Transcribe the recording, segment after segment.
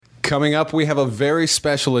Coming up, we have a very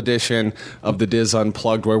special edition of the DIS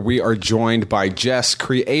Unplugged where we are joined by Jess,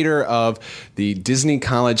 creator of the Disney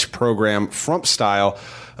College program Frump Style,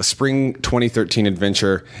 a spring 2013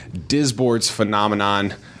 adventure, DIS boards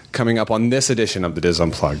phenomenon, coming up on this edition of the DIS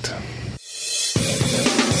Unplugged.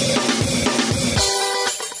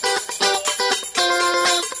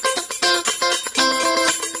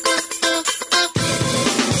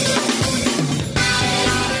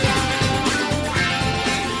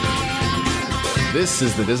 This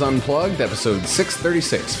is the DIS Unplugged, episode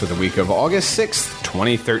 636 for the week of August 6th,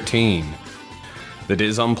 2013. The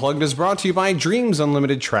DIS Unplugged is brought to you by Dreams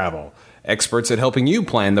Unlimited Travel, experts at helping you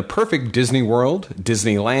plan the perfect Disney World,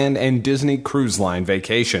 Disneyland, and Disney Cruise Line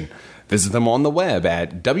vacation. Visit them on the web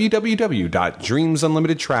at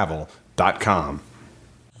www.dreamsunlimitedtravel.com.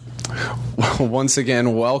 Once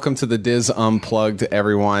again, welcome to the DIS Unplugged,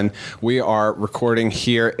 everyone. We are recording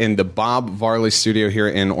here in the Bob Varley studio here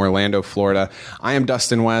in Orlando, Florida. I am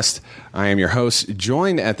Dustin West. I am your host,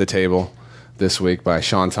 joined at the table this week by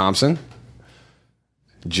Sean Thompson,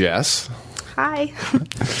 Jess. Hi.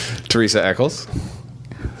 Teresa Eccles,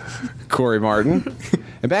 Corey Martin,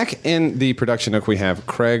 and back in the production nook we have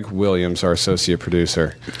Craig Williams, our associate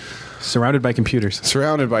producer. Surrounded by computers.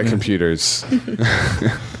 Surrounded by computers.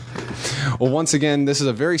 Well, once again, this is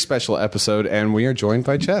a very special episode, and we are joined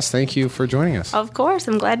by Jess. Thank you for joining us. Of course.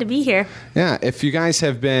 I'm glad to be here. Yeah, if you guys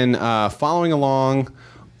have been following along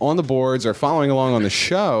on the boards or following along on the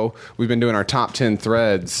show, we've been doing our top 10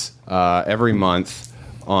 threads every month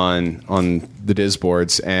on the DIS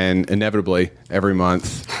boards, and inevitably, every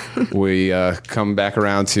month, we come back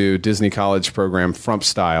around to Disney College program Frump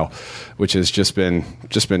Style, which has just been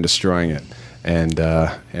destroying it.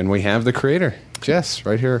 And we have the creator, Jess,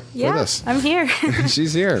 right here with us. I'm here.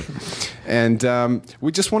 She's here. And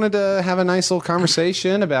we just wanted to have a nice little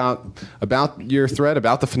conversation about your thread,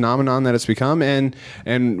 about the phenomenon that it's become. And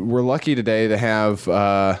we're lucky today to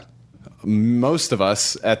have most of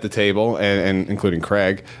us at the table, and including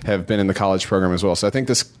Craig, have been in the college program as well. So I think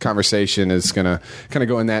this conversation is going to kind of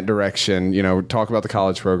go in that direction, talk about the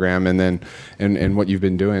college program and then and what you've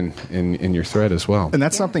been doing in your thread as well. And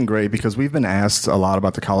that's something great because we've been asked a lot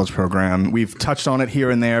about the college program. We've touched on it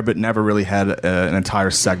here and there, but never really had an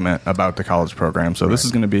entire segment about the college program. So This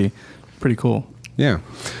is going to be pretty cool. Yeah.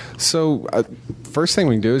 So first thing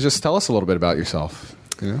we can do is just tell us a little bit about yourself.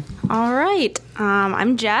 Yeah. All right.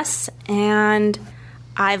 I'm Jess, and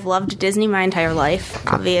I've loved Disney my entire life.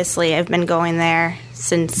 Obviously, I've been going there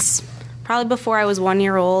since probably before I was 1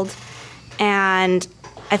 year old. And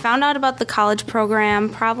I found out about the college program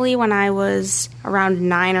probably when I was around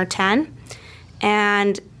 9 or 10.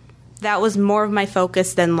 And that was more of my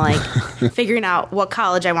focus than, figuring out what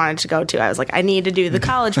college I wanted to go to. I was like, I need to do the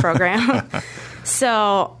college program.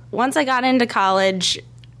 So once I got into college,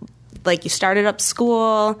 you started up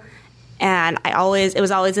school, and it was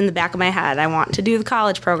always in the back of my head, I want to do the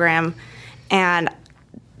college program. And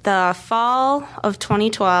the fall of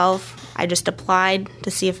 2012, I just applied to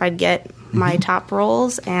see if I'd get my top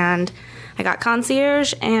roles, and I got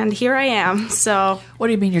concierge, and here I am. So, what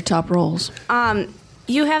do you mean your top roles?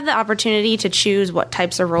 You have the opportunity to choose what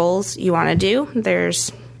types of roles you want to do.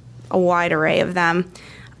 There's a wide array of them.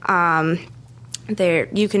 There,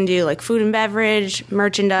 you can do food and beverage,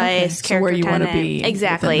 merchandise, character where you want to tenant. be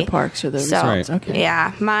Exactly. within the parks or the resorts. Okay.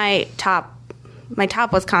 Yeah, my top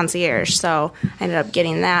was concierge, so I ended up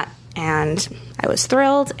getting that, and I was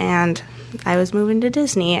thrilled, and I was moving to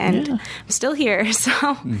Disney, and I'm still here,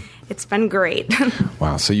 so it's been great.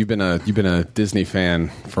 Wow, so you've been a Disney fan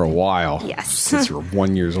for a while. Yes. Since you were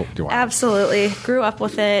 1 year old. Wow. Absolutely. Grew up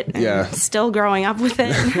with it, and still growing up with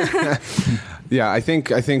it. Yeah, I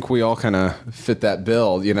think we all kind of fit that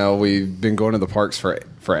bill. We've been going to the parks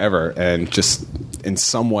forever, and just in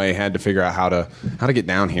some way had to figure out how to get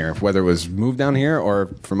down here. Whether it was move down here, or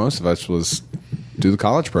for most of us was do the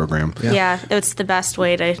college program. Yeah, it's the best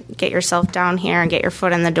way to get yourself down here and get your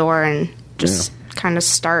foot in the door and just kind of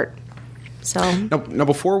start. So now,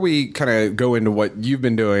 before we kind of go into what you've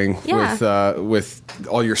been doing with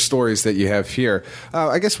all your stories that you have here,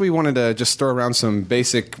 I guess we wanted to just throw around some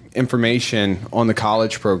basic information on the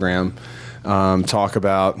college program. Talk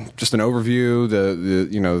about just an overview,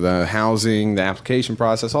 the housing, the application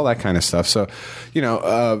process, all that kind of stuff. So,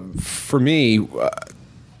 for me,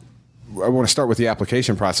 I want to start with the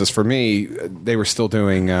application process. For me, they were still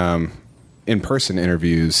doing in-person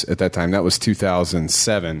interviews at that time. That was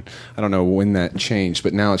 2007. I don't know when that changed,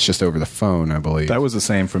 but now it's just over the phone, I believe. That was the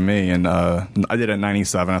same for me, and I did it in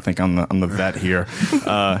 97, I think, on the vet here.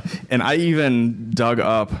 And I even dug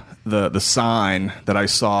up the sign that I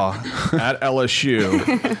saw at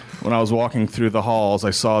LSU when I was walking through the halls.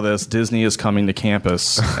 I saw this, Disney is coming to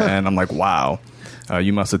campus, and I'm like, wow.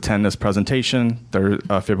 You must attend this presentation,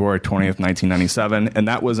 February 20th, 1997, and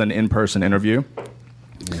that was an in-person interview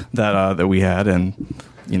that we had, and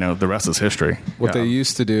the rest is history. What they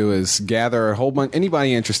used to do is gather a whole bunch,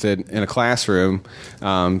 anybody interested in a classroom,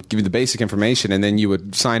 give you the basic information, and then you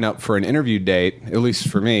would sign up for an interview date. At least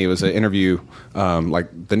for me, it was an interview. Like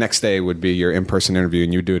the next day would be your in-person interview,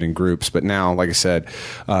 and you do it in groups. But now, like I said,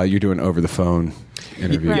 you're doing over the phone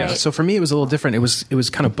interview. Right. Yeah. So for me, it was a little different. It was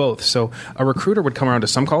kind of both. So a recruiter would come around to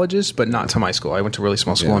some colleges, but not to my school. I went to a really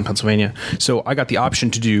small school in Pennsylvania, so I got the option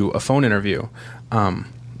to do a phone interview.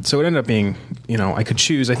 So it ended up being, I could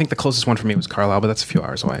choose. I think the closest one for me was Carlisle, but that's a few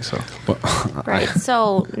hours away. So, right.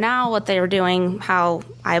 So now what they were doing, how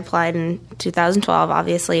I applied in 2012,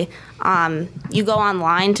 obviously, you go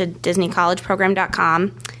online to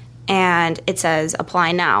DisneyCollegeProgram.com, and it says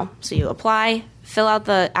apply now. So you apply, fill out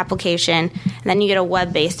the application, and then you get a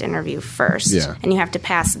web-based interview first. Yeah. And you have to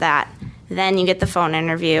pass that. Then you get the phone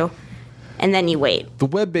interview. And then you wait. The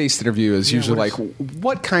web-based interview is usually like,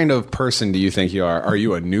 what kind of person do you think you are? Are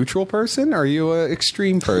you a neutral person? Are you an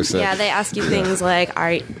extreme person? Yeah, they ask you things like,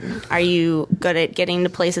 are you good at getting to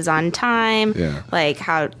places on time? Yeah. Like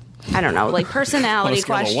how, I don't know, like personality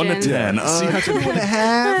questions. 1 to 10. 2.5. you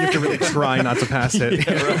have to really try not to pass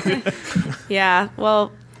it. Yeah,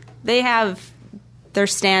 well, they have their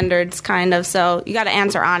standards kind of, so you got to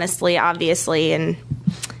answer honestly, obviously, and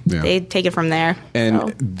they take it from there.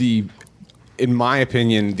 And in my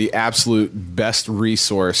opinion, the absolute best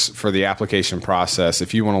resource for the application process,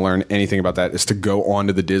 if you want to learn anything about that, is to go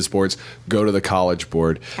onto the DIS boards, go to the college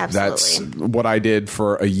board. Absolutely. That's what I did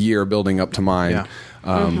for a year building up to mine.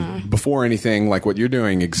 Yeah. Before anything like what you're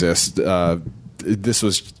doing exists, this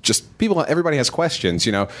was just everybody has questions.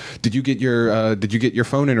 Did you get your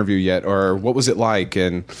phone interview yet, or what was it like?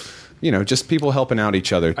 And just people helping out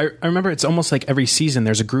each other. I remember it's almost like every season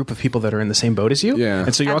there's a group of people that are in the same boat as you. Yeah.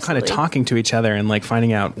 And so you're all kind of talking to each other and like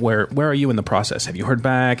finding out where are you in the process? Have you heard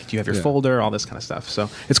back? Do you have your folder? All this kind of stuff. So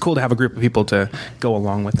it's cool to have a group of people to go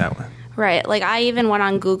along with that one. Right. Like I even went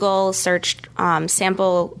on Google, searched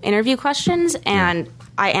sample interview questions, and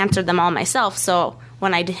I answered them all myself. So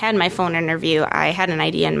when I had my phone interview, I had an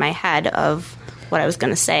idea in my head of what I was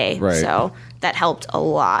going to say. Right. So that helped a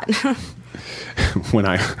lot. I'm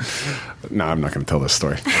not going to tell this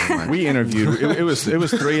story. We interviewed. It was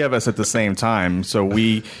 3 of us at the same time. So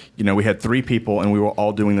we had 3 people, and we were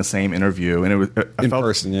all doing the same interview, and it was in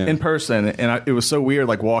person. And it was so weird,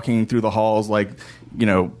 like walking through the halls, like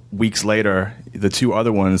weeks later, the 2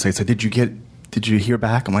 other ones. They said, Did you hear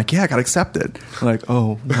back? I'm like, yeah, I got accepted. I'm like,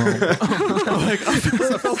 oh no. I'm like, I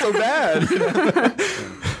felt so bad.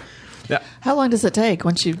 Yeah. How long does it take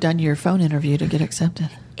once you've done your phone interview to get accepted?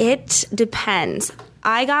 It depends.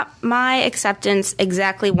 I got my acceptance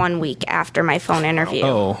exactly 1 week after my phone interview.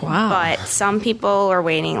 Oh, wow. But some people are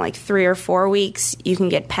waiting like 3 or 4 weeks. You can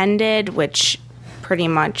get pended, which pretty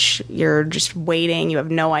much you're just waiting. You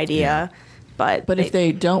have no idea. Yeah. But if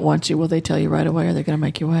they don't want you, will they tell you right away, or are they going to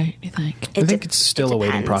make you wait, do you think? I think it's still a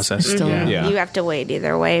waiting process. Still, You have to wait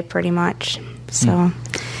either way, pretty much. So,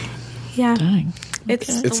 yeah. Dang.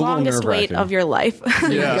 It's the longest wait of your life.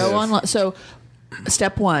 Yeah. Go online. So,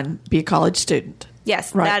 step 1, be a college student.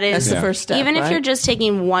 Yes, right. that is the first step. Even if you're just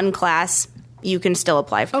taking one class, you can still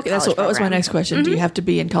apply for the college program. That was my next question. Mm-hmm. Do you have to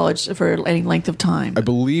be in college for any length of time? I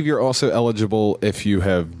believe you're also eligible if you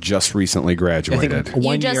have just recently graduated.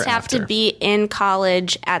 You just have to be in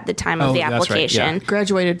college at the time of the application. Right, yeah.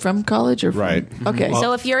 Graduated from college? Or from, right. Okay. Well,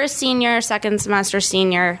 so if you're a senior, second semester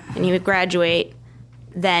senior, and you would graduate,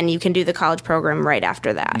 then you can do the college program right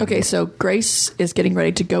after that. Okay, so Grace is getting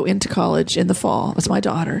ready to go into college in the fall. That's my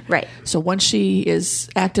daughter. Right. So once she is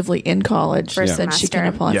actively in college, then she can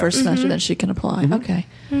apply. First semester, then she can apply. Mm-hmm. Okay.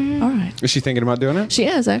 Mm-hmm. All right. Is she thinking about doing it? She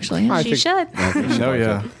is, actually. Yeah. She should. Oh,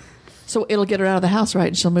 yeah. So it'll get her out of the house, right?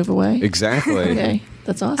 And she'll move away? Exactly. Okay.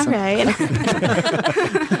 That's awesome. All right.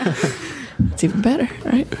 It's even better,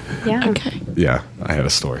 right? Yeah. Okay. Yeah, I had a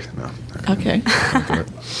story. No. Okay. Well,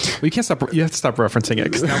 you can't stop. You have to stop referencing it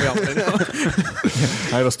because now we all know.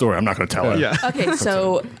 I have a story. I'm not going to tell it. Yeah. Okay.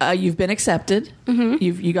 So you've been accepted. Mm-hmm.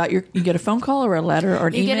 You get a phone call or a letter or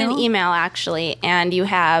an email. You get an email actually, and you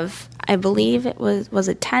have, I believe it was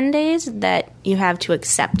it 10 days that you have to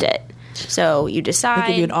accept it. So you decide. They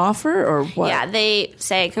give you an offer or what? Yeah, they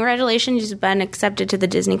say, congratulations, you've been accepted to the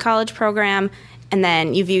Disney College program. And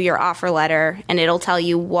then you view your offer letter, and it'll tell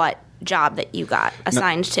you what job that you got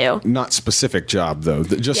assigned to. Not specific job, though.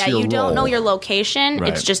 Just your role. You don't know your location.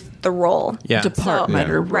 Right. It's just the role. Yeah. Department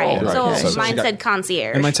or role. Right. So mine said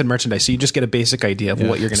concierge. And mine said merchandise. So you just get a basic idea of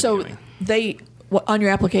what you're going to be doing. On your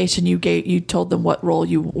application, you told them what role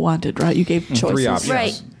you wanted, right? You gave choices. 3 options.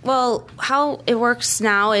 Right. Well, how it works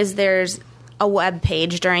now is there's a web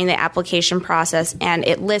page during the application process, and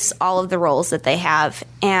it lists all of the roles that they have,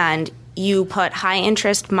 and you put high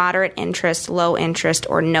interest, moderate interest, low interest,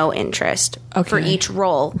 or no interest for each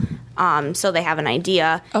role. So they have an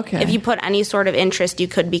idea. Okay. If you put any sort of interest, you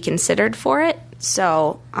could be considered for it.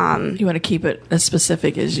 So you want to keep it as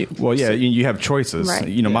specific as you. Well, yeah, you have choices.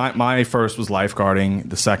 Right. My first was lifeguarding.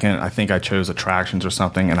 The second, I think I chose attractions or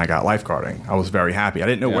something, and I got lifeguarding. I was very happy. I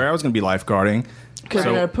didn't know where I was going to be lifeguarding. Could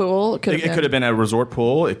have been at a pool. It could have been a resort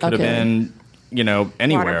pool. It could have been,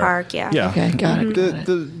 anywhere. Water park, yeah. Okay, got it.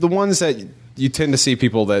 The ones that you tend to see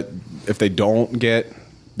people that if they don't get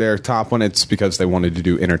their top one, it's because they wanted to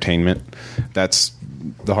do entertainment. That's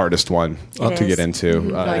the hardest one to get into.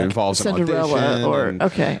 Like it involves Cinderella an audition.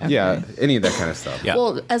 okay. Yeah, any of that kind of stuff. Yeah.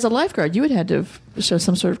 Well, as a lifeguard, you would have to show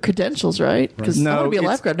some sort of credentials, right? Because I want to be a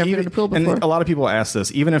lifeguard. Never been in a pool before. And a lot of people ask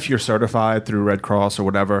this. Even if you're certified through Red Cross or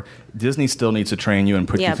whatever, Disney still needs to train you and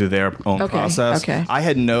put you through their own process. Okay. I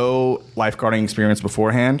had no lifeguarding experience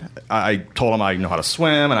beforehand. I told them I know how to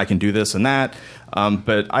swim and I can do this and that.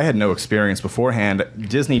 But I had no experience beforehand.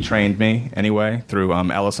 Disney trained me anyway through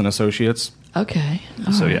Ellis and Associates. Okay.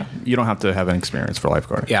 So yeah, you don't have to have an experience for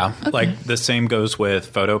lifeguarding. Yeah, like the same goes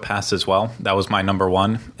with PhotoPass as well. That was my number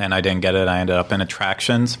one, and I didn't get it. I ended up in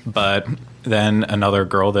attractions, but then another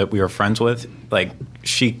girl that we were friends with, like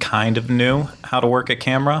she kind of knew how to work a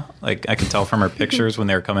camera. Like I could tell from her pictures when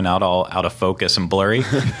they were coming out all out of focus and blurry.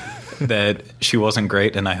 That she wasn't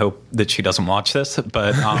great, and I hope that she doesn't watch this.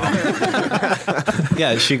 But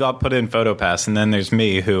yeah, she got put in PhotoPass, and then there's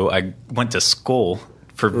me, who I went to school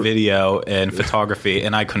for video and photography,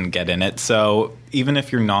 and I couldn't get in it. So even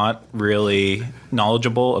if you're not really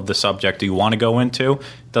knowledgeable of the subject you want to go into,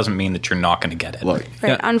 doesn't mean that you're not going to get it. Right.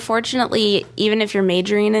 Yeah. Unfortunately, even if you're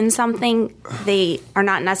majoring in something, they are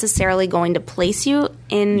not necessarily going to place you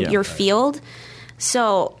in your field.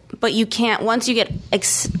 So, but you can't once you get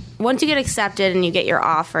accepted and you get your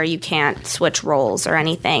offer, you can't switch roles or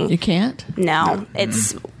anything. You can't? No.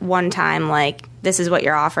 It's one time, like, this is what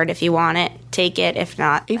you're offered. If you want it, take it. If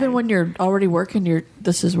not, even when you're already working,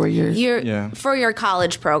 this is where you're for your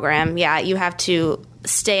college program. Yeah, you have to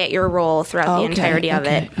stay at your role throughout the entirety of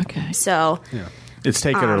it. Okay. So it's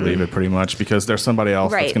take it or leave it, pretty much, because there's somebody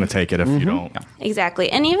else that's going to take it if you don't.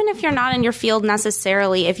 Exactly. And even if you're not in your field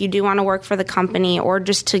necessarily, if you do want to work for the company or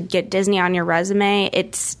just to get Disney on your resume,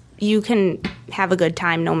 you can have a good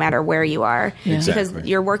time no matter where you are. Yeah. Because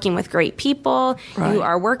you're working with great people. Right. You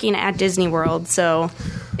are working at Disney World, so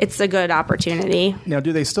it's a good opportunity. Now,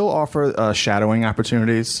 do they still offer shadowing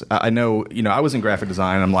opportunities? I know, I was in graphic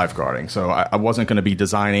design. I'm lifeguarding, so I wasn't going to be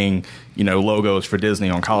designing, logos for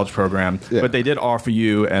Disney on college program. Yeah. But they did offer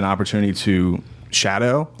you an opportunity to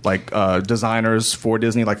shadow, like designers for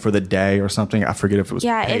Disney, like for the day or something. I forget if it was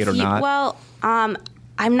paid or not. Well,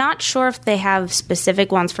 I'm not sure if they have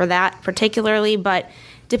specific ones for that particularly, but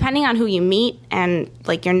depending on who you meet and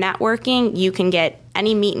like your networking, you can get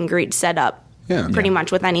any meet and greet set up pretty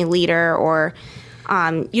much with any leader, or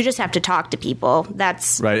you just have to talk to people.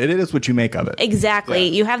 That's right. It is what you make of it. Exactly.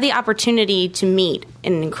 Yeah. You have the opportunity to meet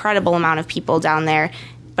an incredible amount of people down there,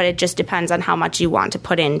 but it just depends on how much you want to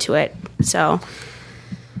put into it. So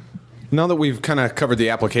now that we've kind of covered the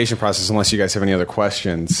application process, unless you guys have any other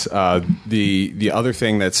questions, the other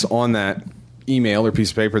thing that's on that email or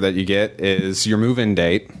piece of paper that you get is your move-in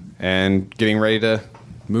date and getting ready to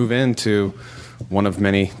move into one of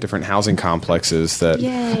many different housing complexes that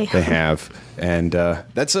they have. And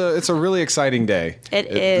it's a really exciting day. It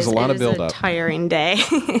is. There's a lot of build-up. It's a tiring day.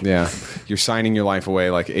 Yeah. You're signing your life away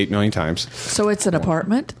like 8 million times. So it's an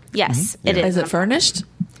apartment? Yes, it is. Is it furnished?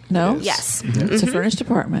 No? Yes. Mm-hmm. It's a furnished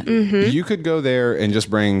apartment. Mm-hmm. You could go there and just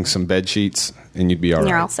bring some bed sheets and you'd be all right.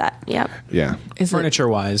 You're all set. Yep. Yeah.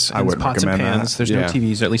 Furniture-wise, I wouldn't pots and recommend pans. that. There's no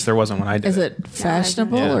TVs. At least there wasn't when I did. Is it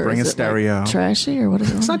fashionable or bring is a it stereo. Like trashy or what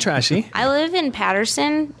is it? It's not trashy. I live in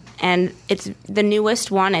Patterson, and it's the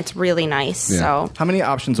newest one. It's really nice. Yeah. So how many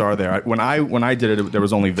options are there? When I did it, there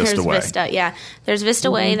was only Vista there's Way. Vista, yeah. There's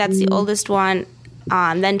Vista Way. That's the oldest one.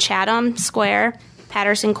 Then Chatham Square,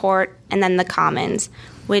 Patterson Court, and then the Commons,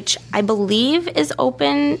 which I believe is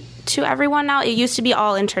open to everyone now. It used to be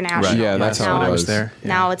all international. Right. Yeah, that's how it was there. Yeah.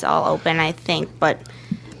 Now it's all open, I think, but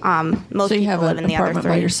most so you people have live an in the other apartment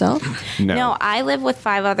three. by yourself? No, I live with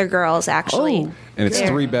 5 other girls, actually. Oh. And it's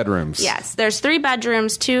 3 bedrooms. Yes, there's 3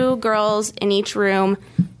 bedrooms, 2 girls in each room.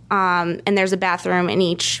 and there's a bathroom in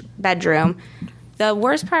each bedroom. The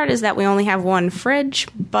worst part is that we only have one fridge,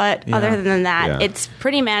 but other than that, it's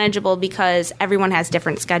pretty manageable because everyone has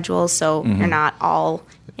different schedules, so you're not all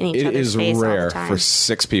in each other's face all the time. It is rare for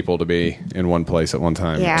 6 people to be in one place at one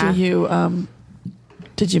time. Yeah. Do you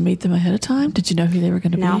did you meet them ahead of time? Did you know who they were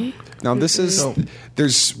going to be? Now this is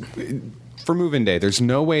there's for move-in day. There's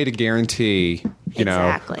no way to guarantee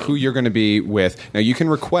who you're going to be with. Now you can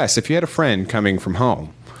request if you had a friend coming from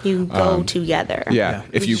home. You go together. Yeah.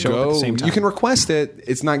 If you go, you can request it.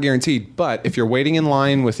 It's not guaranteed. But if you're waiting in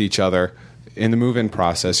line with each other in the move-in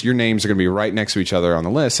process, your names are going to be right next to each other on the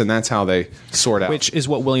list, and that's how they sort out. Which is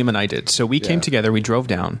what William and I did. So we came together, we drove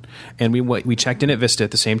down, and we checked in at Vista at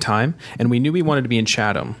the same time, and we knew we wanted to be in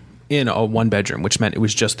Chatham in a 1-bedroom, which meant it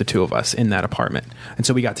was just the 2 of us in that apartment. And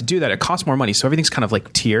so we got to do that. It cost more money, so everything's kind of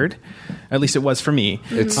like tiered. At least it was for me.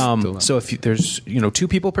 It's so if there's 2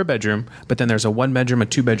 people per bedroom, but then there's a 1-bedroom, a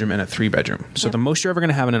 2-bedroom, and a 3-bedroom. So the most you're ever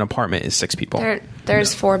going to have in an apartment is 6 people.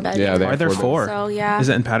 There's 4 bedrooms. Yeah, are there 4? So yeah. Is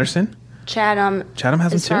it in Patterson? Chatham has them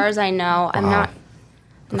as far too? as I know. I'm not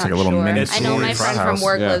like a little sure. mini I know my friend from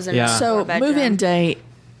work lives in a So 4-bedroom. move-in day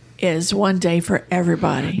is one day for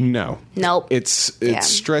everybody. No. Nope. It's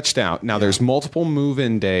stretched out. Now, there's multiple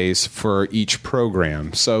move-in days for each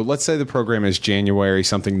program. So let's say the program is January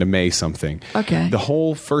something to May something. Okay. The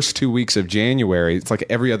whole first 2 weeks of January, it's like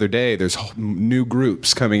every other day, there's new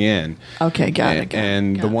groups coming in. Okay, got it.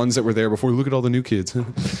 And the ones that were there before, look at all the new kids.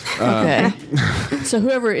 Okay. So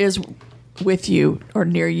whoever is with you or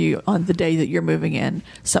near you on the day that you're moving in,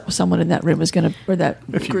 someone in that room is going to, or that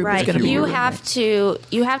group is going to be. You have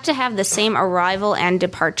to have the same arrival and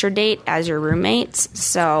departure date as your roommates.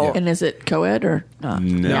 So, and is it co-ed or not?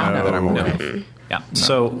 No, that I'm aware of. Yeah.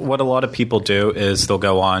 So what a lot of people do is they'll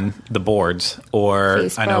go on the boards or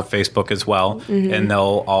Facebook. I know Facebook as well, and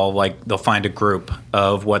they'll find a group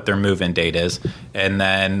of what their move-in date is, and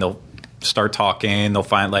then they'll start talking. They'll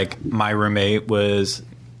find my roommate was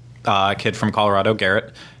a kid from Colorado,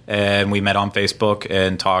 Garrett, and we met on Facebook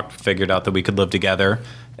and talked, figured out that we could live together.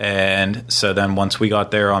 And so then once we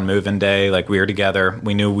got there on move-in day, we were together,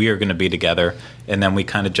 we knew we were going to be together, and then we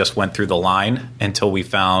kind of just went through the line until we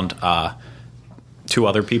found 2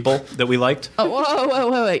 other people that we liked. Oh,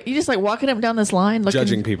 whoa, wait. You just walking up down this line?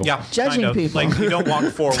 Judging people. Yeah. Judging kind of. people. You don't walk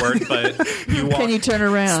forward, but you walk. Can you turn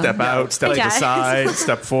around? Step out, step to the side,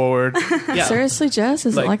 step forward. Yeah. Seriously, Jess?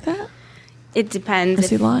 Is it like that? it depends. Is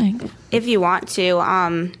he lying? If you want to.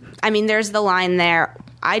 I mean, there's the line there.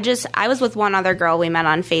 I was with one other girl we met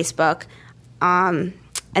on Facebook, and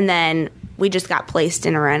then we just got placed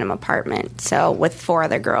in a random apartment. So with 4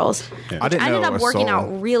 other girls, I didn't ended know up working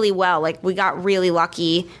out really well. We got really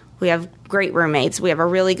lucky. We have great roommates. We have a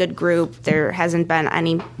really good group. There hasn't been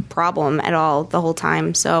any problem at all the whole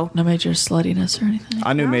time. So no major sluttiness or anything.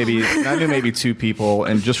 I knew maybe 2 people,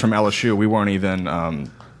 and just from LSU, we weren't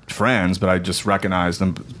even friends, but I just recognized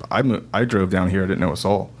them. I drove down here. I didn't know a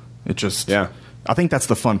soul. It just I think that's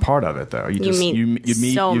the fun part of it, though. You meet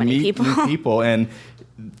so many people. New people, and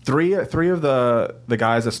three of the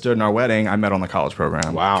guys that stood in our wedding, I met on the college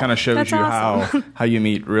program. Wow, kind of shows that's you awesome. how you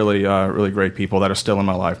meet really really great people that are still in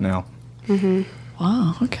my life now. Mm-hmm.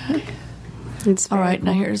 Wow. Okay. It's all right. cool.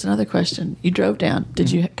 Now here's another question. You drove down.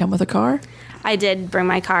 Did you come with a car? I did bring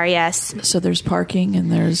my car. Yes. So there's parking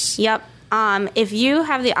and there's. Yep. If you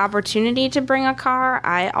have the opportunity to bring a car,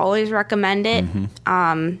 I always recommend it.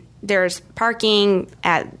 Mm-hmm. There's parking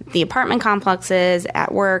at the apartment complexes,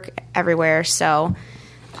 at work, everywhere. So,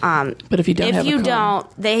 but if you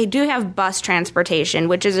don't, they do have bus transportation,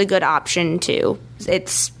 which is a good option too.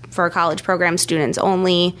 It's for college program students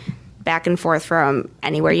only, back and forth from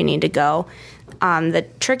anywhere you need to go. The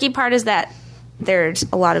tricky part is that there's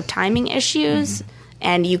a lot of timing issues,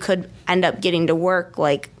 and you could end up getting to work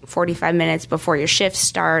 45 minutes before your shift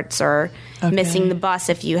starts, or missing the bus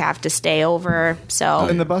if you have to stay over. So,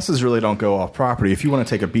 and the buses really don't go off property. If you want to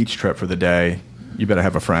take a beach trip for the day, you better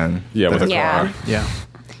have a friend. Yeah, with a car. Yeah.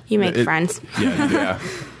 You make friends. Yeah.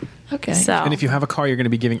 Okay. So. And if you have a car, you're going to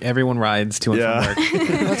be giving everyone rides to and from work.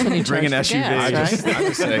 That's when you bring an SUV. Gas, right? I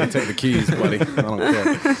just say, take the keys, buddy. I don't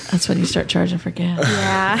care. That's when you start charging for gas.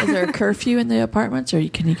 Yeah. Is there a curfew in the apartments, or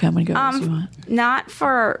can you come and go as you want? Not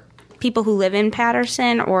for people who live in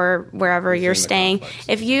Patterson or wherever you're staying.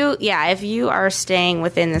 If you are staying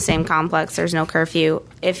within the same complex, there's no curfew.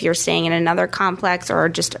 If you're staying in another complex or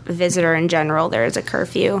just a visitor in general, there is a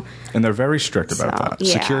curfew. And they're very strict about that.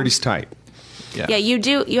 Yeah. Security's tight. Yeah, you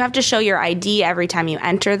do. You have to show your ID every time you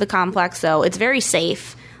enter the complex, so it's very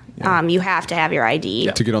safe. You have to have your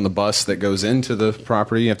ID. To get on the bus that goes into the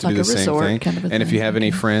property, you have to do the same thing. Kind of and if you have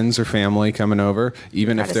any friends or family coming over,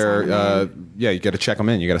 even if they're, you got to check them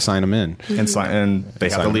in. You got to sign them in. And they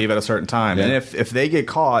have to leave at a certain time. Yeah. And if they get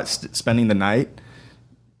caught spending the night,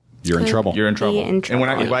 you're in trouble. You're in trouble. And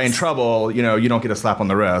by in trouble, you don't get a slap on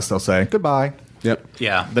the wrist. They'll say, goodbye. Yep.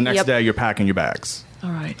 Yeah. The next day, you're packing your bags. All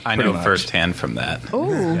right. I know firsthand from that.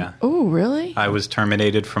 Oh, yeah. Oh, really? I was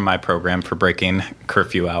terminated from my program for breaking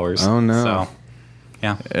curfew hours. Oh, no. So,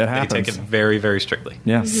 yeah. It happens. They take it very, very strictly.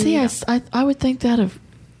 Yeah. See, I would think that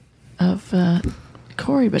of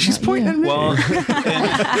Corey, but she's pointing at me. Well,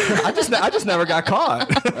 I just never got caught.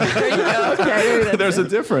 There you go. Okay. There's a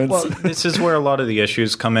difference. Well, this is where a lot of the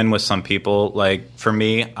issues come in with some people. Like, for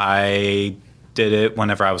me, I did it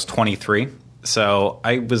whenever I was 23. So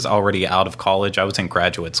I was already out of college. I was in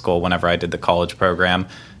graduate school whenever I did the college program.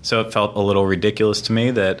 So it felt a little ridiculous to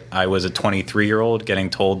me that I was a 23-year-old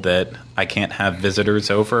getting told that I can't have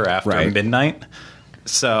visitors over after midnight.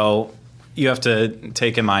 So you have to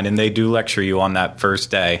take in mind, and they do lecture you on that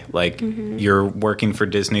first day. Like, you're working for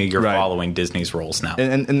Disney, you're following Disney's rules now.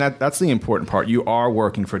 And that's the important part. You are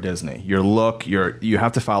working for Disney. You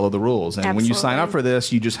have to follow the rules. And when you sign up for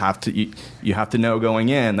this, you just have to you have to know going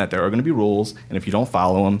in that there are going to be rules, and if you don't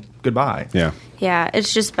follow them, goodbye. Yeah. Yeah,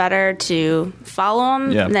 it's just better to follow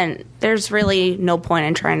them. Yeah. Then there's really no point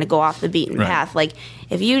in trying to go off the beaten path. Like,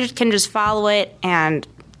 if you can just follow it and,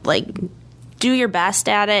 like, do your best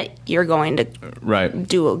at it, you're going to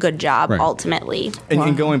do a good job ultimately.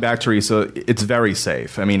 And going back, Teresa, it's very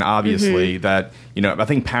safe. I mean, obviously that, I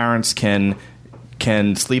think parents can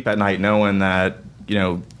sleep at night knowing that,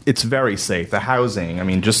 it's very safe. The housing, I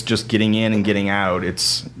mean, just getting in and getting out,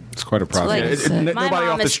 it's quite a process. Like, my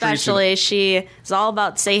mom especially, she is all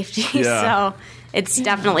about safety, so it's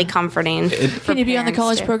definitely comforting. Can you be on the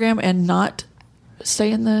college program and not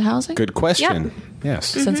stay in the housing? Good question. Yep. Yes.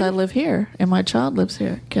 Since I live here and my child lives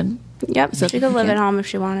here, she could live at home if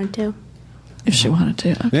she wanted to. If she wanted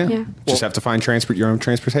to. Okay. Yeah. Just have to find your own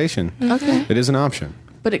transportation. Okay. It is an option.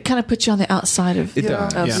 But it kind of puts you on the outside of it.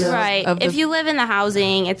 Does. If you live in the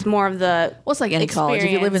housing, it's more of the it's like any college.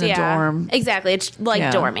 If you live in a dorm. Exactly. It's like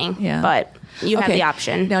dorming. Yeah. But you have the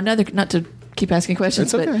option. Now, not to keep asking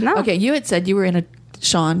questions, it's okay. but okay, you had said you were in a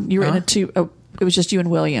it was just you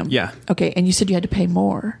and William. Yeah. Okay, and you said you had to pay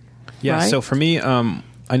more. Yeah, right? so for me,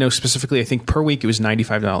 I know specifically, I think per week it was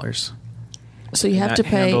 $95. So you have to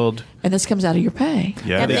pay, and this comes out of your pay.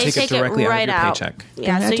 Yeah, they take it directly out of your paycheck.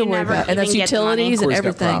 Yeah, so you never and that's utilities and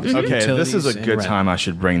everything. Okay, Utilities, this is a good time I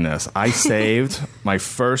should bring this. I saved my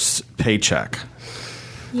first paycheck.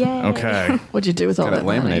 Yay. Okay. What'd you do with all that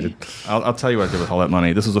laminated money? I'll tell you what I did with all that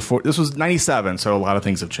money. This was 97, so a lot of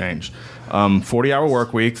things have changed. 40-hour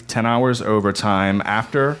work week, 10 hours overtime.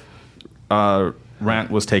 After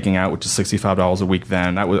rent was taken out, which is $65 a week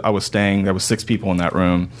then, there was 6 people in that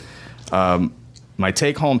room. My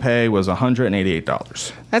take-home pay was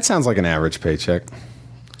 $188. That sounds like an average paycheck.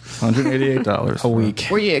 $188 a week.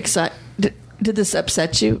 Were you excited? Did this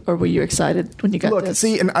upset you, or were you excited when you got this? Look,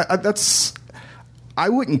 see, and I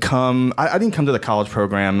wouldn't come. I didn't come to the college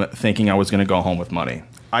program thinking I was going to go home with money.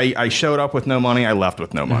 I showed up with no money. I left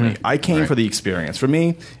with no money. I came for the experience. For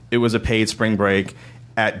me, it was a paid spring break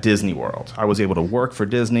at Disney World. I was able to work for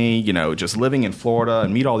Disney, just living in Florida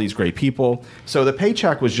and meet all these great people. So the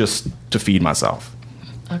paycheck was just to feed myself,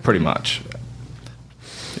 pretty much.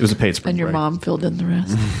 It was a paid spring break. And your mom filled in the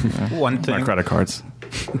rest. One thing. My credit cards.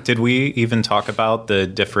 Did we even talk about the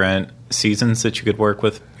different seasons that you could work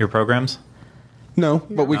with your programs? No,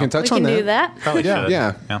 but we can touch on that. We can do that. Probably should.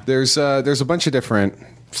 Yeah. There's a bunch of different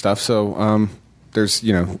stuff. So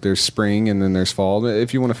there's spring and then there's fall.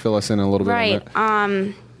 If you want to fill us in a little bit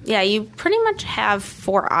on that. You pretty much have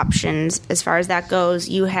 4 options as far as that goes.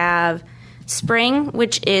 You have spring,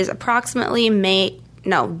 which is approximately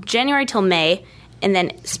January till May, and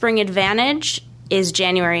then spring advantage is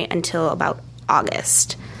January until about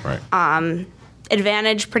August. Right.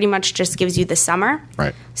 Advantage pretty much just gives you the summer.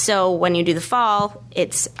 Right. So when you do the fall,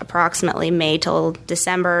 it's approximately May till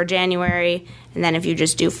December, January. And then if you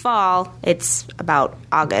just do fall, it's about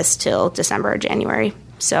August till December or January.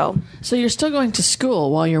 So you're still going to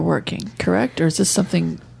school while you're working, correct? Or is this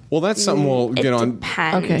something... Well, that's something we'll get on.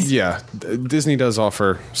 Depends. Okay. Yeah. Disney does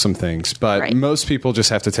offer some things, but most people just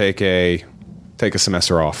have to take a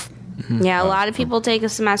semester off. Yeah, a lot of people take a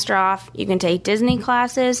semester off. You can take Disney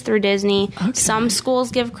classes through Disney. Okay. Some schools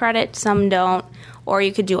give credit, some don't. Or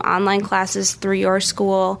you could do online classes through your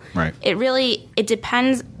school. Right. It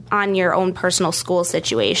depends on your own personal school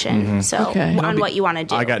situation. So on what you want to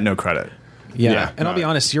do. I got no credit. Yeah. And I'll be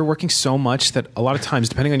honest, you're working so much that a lot of times,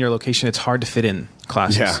 depending on your location, it's hard to fit in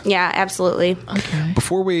classes. Yeah, absolutely. Okay.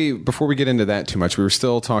 Before we get into that too much, we were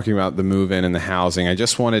still talking about the move-in and the housing. I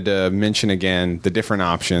just wanted to mention again the different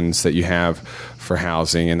options that you have for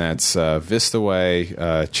housing, and that's Vista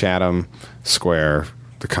Way, Chatham Square,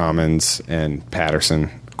 the Commons, and Patterson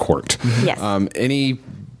Court. Yes. Any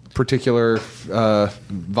particular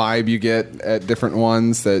vibe you get at different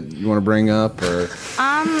ones that you want to bring up, or?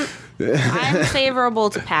 I'm favorable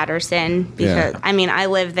to Patterson because I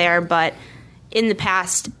live there, but in the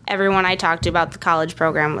past, everyone I talked to about the college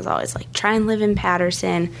program was always like, try and live in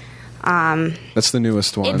Patterson. That's the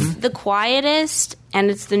newest one. It's the quietest and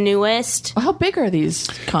it's the newest. Well, how big are these?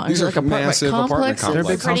 These are massive apartment complexes. They're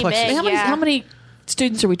big Pretty complexes. big, How many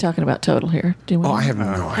students are we talking about total here? Do we know? I have no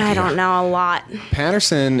idea. I don't know, a lot.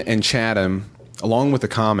 Patterson and Chatham, along with the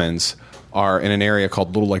Commons, are in an area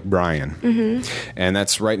called Little Lake Bryan. Mm-hmm. And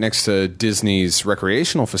that's right next to Disney's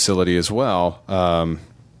recreational facility as well,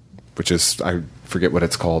 which is, I forget what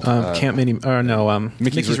it's called. Camp Mini,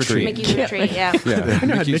 Mickey's Retreat. Mickey's Retreat, yeah. Yeah,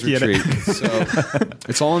 Mickey's Mickey in it. Retreat. So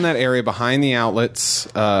it's all in that area behind the outlets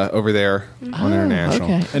over there on International.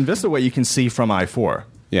 Okay. And Vista Way you can see from I-4.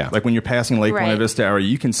 Yeah. Like when you're passing Lake Buena Right. Vista area,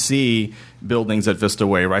 you can see buildings at Vista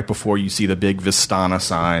Way right before you see the big Vistana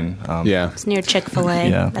sign. Yeah. It's near Chick-fil-A.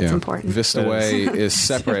 Yeah. That's important. Vista Way is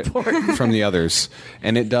separate from the others,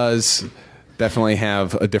 and it does definitely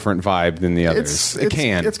have a different vibe than the others.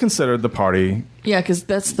 It's considered the party. Yeah, because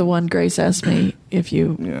that's the one Grace asked me if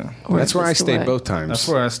you. Yeah. were That's where I Vista stayed Way. both times. That's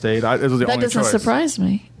where I stayed. It was the That only doesn't choice. surprise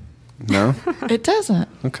me. No? It doesn't.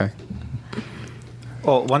 Okay.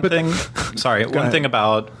 Well, one thing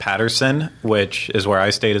about Patterson, which is where I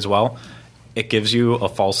stayed as well, it gives you a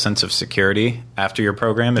false sense of security after your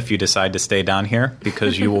program if you decide to stay down here,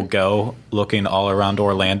 because you will go looking all around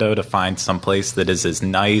Orlando to find someplace that is as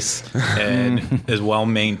nice and as well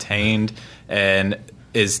maintained and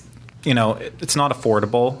is, it's not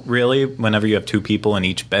affordable really. Whenever you have two people in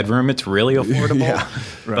each bedroom, it's really affordable. Yeah,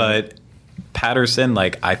 right. But Patterson,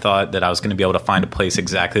 I thought that I was going to be able to find a place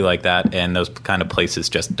exactly like that, and those kind of places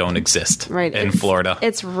just don't exist in Florida.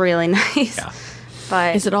 It's really nice. Yeah.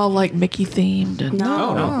 But Is it all like Mickey themed? And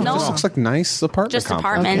No. It just looks like nice apartment Just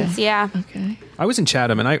complex. apartments, Okay. yeah. Okay. I was in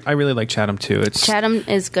Chatham, and I really like Chatham too. It's Chatham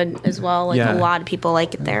is good as well. Yeah. A lot of people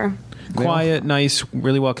like it there. quiet, nice,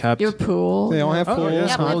 really well kept. Your pool. They all have pools, yeah.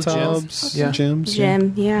 hot Gyms. tubs, Yeah. gyms.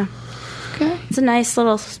 Gym, yeah. Okay. It's a nice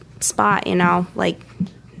little spot,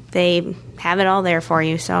 they have it all there for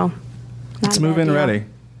you, so. not It's a bad move-in deal. ready.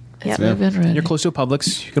 Yep. Move in ready. You're close to a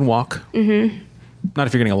Publix. You can walk. Mm-hmm. Not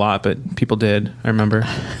if you're getting a lot, but people did. I remember.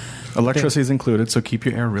 Electricity is included, so keep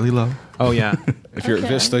your air really low. Oh yeah. If you're at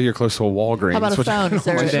Vista, you're close to a Walgreens. How about a which- phone?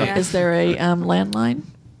 Is there a landline?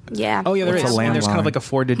 Yeah. Oh yeah, there What's is. a And there's kind of landline? like a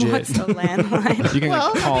 4-digit. What's the landline? You can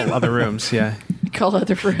call other rooms. Yeah. Call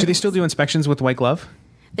other friends. Do they still do inspections with white glove?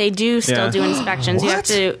 They do still Yeah. do inspections. You have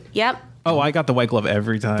to, yep. Oh, I got the white glove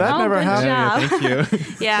every time. That never good happened. job. Thank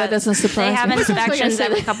you. Yeah. That doesn't surprise They have me. inspections Like I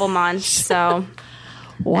said. every couple months, so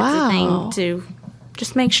Wow. that's the thing to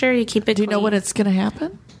just make sure you keep it Do you know clean. when it's going to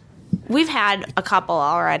happen? We've had a couple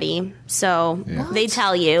already, so they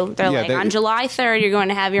tell you. They're Yeah, like, they- on July 3rd, you're going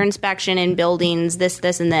to have your inspection in buildings, this,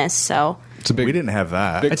 and this, so. It's a big, We didn't have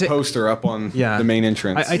that. big I'd say- poster up on Yeah. the main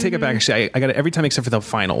entrance. I take it back. Actually, I got it every time except for the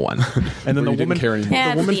final one. And then Where the you didn't woman, care anymore. Yeah,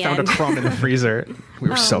 the at woman the found end. a crumb in the freezer. We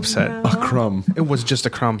were so upset. A crumb. It was just a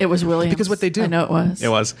crumb. It was Williams. Because what they do. I know it was. It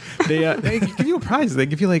was. They give you a prize. They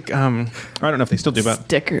give you I don't know if they still do, but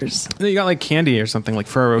Stickers. you got candy or something like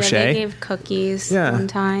Ferrero Rocher. Yeah, they gave cookies Yeah. one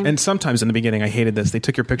time. And sometimes in the beginning, I hated this. They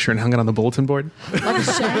took your picture and hung it on the bulletin board. Like a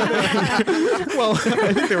shame. Well,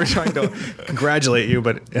 I think they were trying to congratulate you,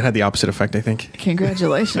 but it had the opposite effect, I think.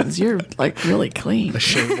 Congratulations. You're really clean. A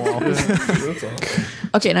shame wall.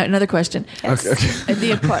 Okay, now another question.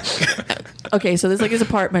 Okay. Okay, so there's these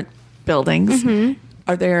apartment buildings. Mm-hmm.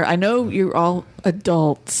 Are there, I know you're all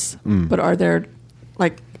adults, but are there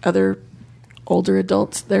other older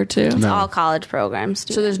adults there too? It's all college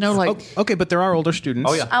programs. So there's no Okay, but there are older students.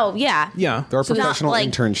 Oh, yeah. Oh, yeah. Yeah. There are So not professional like-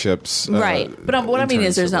 internships. Right. But what I mean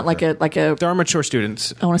is there's not like a There are mature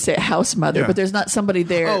students. I want to say a house mother, Yeah. but there's not somebody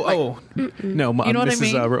there. No, You know what I this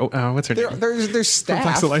mean? is, what's her name? There's staff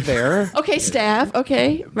Complex of Life. there. Okay, staff.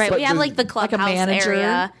 Okay, Right. But we have there's the clubhouse manager?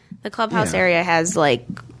 area. The clubhouse Yeah. area has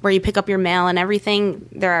where you pick up your mail and everything.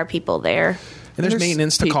 There are people there. And there's There's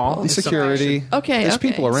maintenance to call. people. Security. Okay, There's okay.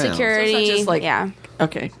 people around. Security. So it's not just like- yeah.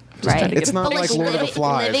 okay. Just Right. trying to It's get not a- like Lord of the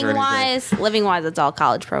Flies or anything. Living wise, it's all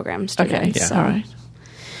college program students. Okay, So. all right.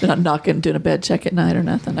 They're not knocking, doing a bed check at night or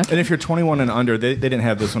nothing. Okay. And if you're 21 and under, they didn't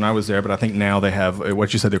have this when I was there, but I think now they have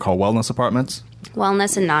what you said they're called wellness apartments.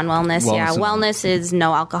 Wellness and non-wellness. Wellness Yeah, and- wellness is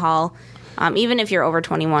no alcohol. Even if you're over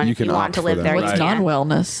 21, You if can you want opt to for live them, there, right. you What's can.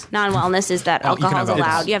 non-wellness? Non-wellness is that you can alcohol's have allowed.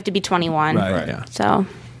 alcohol. You have to be 21. Right. Yeah. So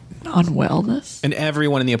Non-wellness? And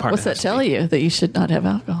everyone in the apartment. What's that has to tell be. you? That you should not have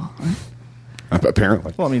alcohol? Right?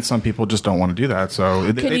 Apparently. Well, I mean, some people just don't want to do that, so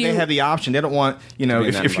they you- have the option. They don't want, you know, To be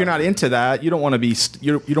in that if you're not into that, you don't want to be,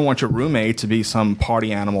 you don't want your roommate to be some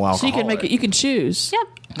party animal alcoholic. So you can make it. You can choose. Yep.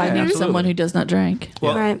 I need absolutely. someone who does not drink.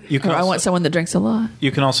 Well, Right. you can Or I also, want someone that drinks a lot.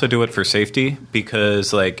 you can also do it for safety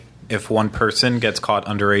because, like, if one person gets caught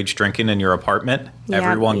underage drinking in your apartment, Yeah,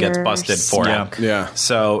 everyone gets you're busted for stuck. it. Yeah.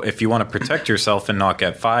 So if you want to protect yourself and not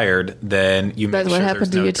get fired, then you make That's sure what there's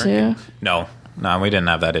happened to no you, drinking. too? No, we didn't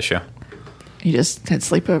have that issue. You just had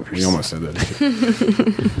sleepovers. We almost said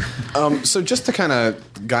that. So just to kind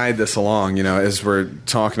of guide this along, you know, as we're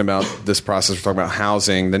talking about this process, we're talking about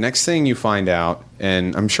housing. The next thing you find out,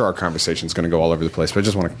 and I'm sure our conversation is going to go all over the place, but I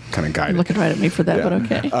just want to kind of guide You're it. looking right at me for that, Yeah. but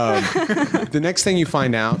okay. The next thing you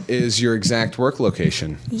find out is your exact work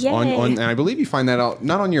location. Yay. And I believe you find that out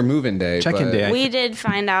not on your move-in day. Check-in but- day. We did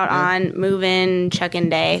find out on move-in check-in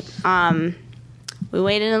day. We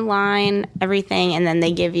waited in line, everything, and then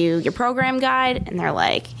they give you your program guide, and they're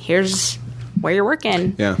like, "Here's where you're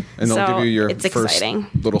working." Yeah, and they'll So give you your it's first exciting.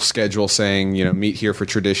 little schedule saying, you know, meet here for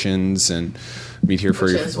traditions and meet here for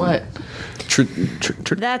Which your is what?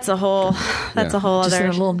 That's a whole. That's Yeah. a whole Just in other.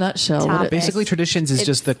 a little nutshell. what topic. it- Basically, traditions is It's-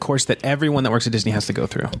 just the course that everyone that works at Disney has to go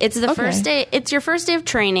through. It's the Okay. first day. It's your first day of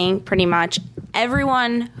training, pretty much.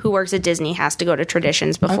 Everyone who works at Disney has to go to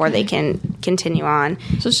traditions before Okay. they can continue on.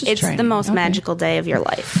 So it's just the training. most Okay. magical day of your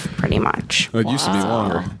life, pretty much. It used to be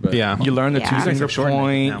longer. But Yeah. You learn the Yeah. two-finger Shorten it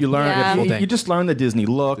point. now. You learn. Yeah. Full day. You just learn the Disney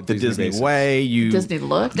look, the Disney Disney basics. way. You Disney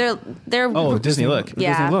look. They're Oh, Disney look.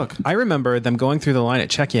 Yeah. Disney look. I remember them going through the line at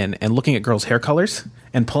check-in and looking at girls' hair colors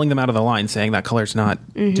and pulling them out of the line, saying that color's not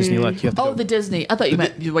Disney look. You have to Oh, go- the Disney. I thought you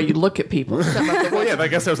meant the way you look at people. Well, yeah, I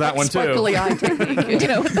guess there's that one too. Sparkly eye technique. You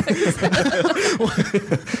know.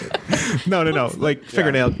 no, like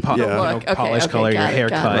fingernail Yeah. Look, okay, polish okay, color, your got it,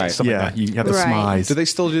 haircut, got it. Right. stuff Yeah, like that. you have the Right. smize. do they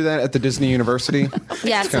still do that at the Disney University?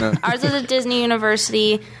 Yes, kinda- ours is at Disney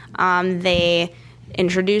University. They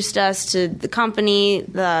introduced us to the company,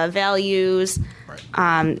 the values,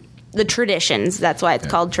 the traditions. That's why it's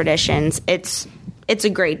called traditions. It's a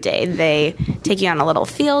great day. They take you on a little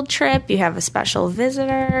field trip. You have a special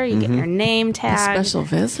visitor. You get your name tag. Special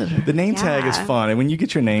visitor. The name tag is Yeah. fun, and when you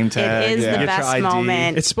get your name tag, It is you the get your best ID.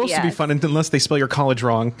 moment. It's supposed to be Yes. fun unless they spell your college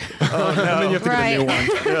wrong. Oh, no. And then you have to get a new one.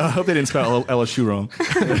 Yeah, I hope they didn't spell LSU wrong.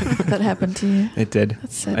 That happened to you. It did.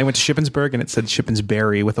 sad. I went to Shippensburg and it said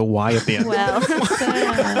Shippensberry with a Y at the end. Well,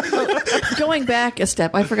 Going back a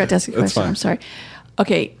step, I forgot to ask you a That's question. fine. I'm sorry.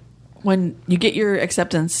 Okay, when you get your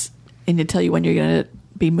acceptance and they tell you when you're going to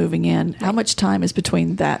be moving in, how much time is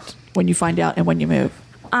between that when you find out and when you move?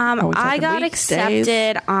 Are we I talking got weeks, days?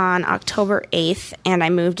 accepted on October 8th, and I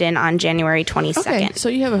moved in on January 22nd. Okay, so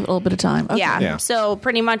you have a little bit of time. Okay. Yeah. Yeah. So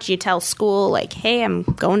pretty much you tell school, like, hey, I'm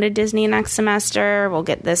going to Disney next semester. We'll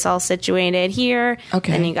get this all situated here.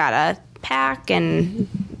 Okay. Then you got to pack and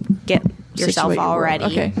get yourself Situate your all world. ready.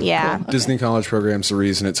 Okay, Yeah. cool. Disney college program's the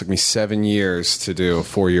reason it took me 7 years to do a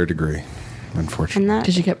 4-year degree. Unfortunately, And that,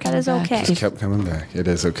 Because you kept that coming is back. okay. just kept coming back. It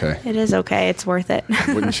is okay. It is okay. It's worth it.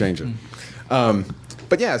 Wouldn't change it.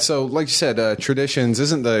 But yeah, so like you said, traditions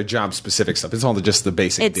isn't the job specific stuff. It's all just the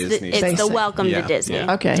basic It's Disney the, stuff. it's the Basic. welcome Yeah, to Disney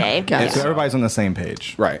yeah. Okay, day. got it. So everybody's on the same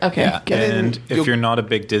page. Right. Okay, Yeah, good. and if you'll- you're not a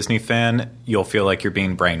big Disney fan, you'll feel like you're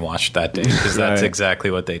being brainwashed that day because that's Right.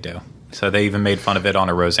 exactly what they do. So they even made fun of it on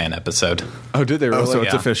a Roseanne episode. Oh, did they really? Oh, so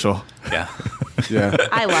it's Yeah. official. Yeah. yeah.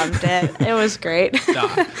 I loved it. It was great.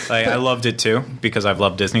 Like, I loved it too because I've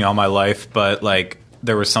loved Disney all my life, but like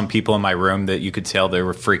there were some people in my room that you could tell they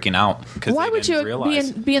were freaking out because Why they would didn't you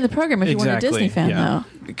realize be in the program if you weren't a Exactly, Disney fan, yeah. though?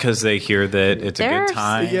 because they hear that it's a There's- good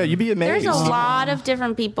time. Yeah, you'd be There's amazed. a lot of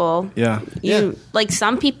different people. Yeah. Like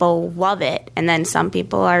some people love it, and then some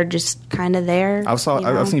people are just kind of there. I've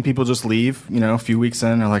seen people just leave, a few weeks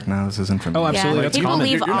in. They're like, no, this isn't for me. Oh, absolutely. Yeah, That's people common.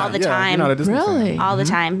 leave You're all not- the yeah, time. You're not a Disney fan. Really? All the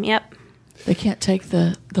time. Yep. They can't take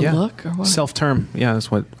the Yeah. look or what? Self-term. Yeah, that's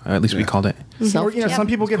what at least we called it. Or, Yep. some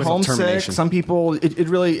people get It's called homesick. termination. Some people, it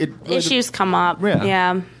really Issues come up. Yeah.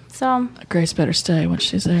 Yeah. So Grace better stay when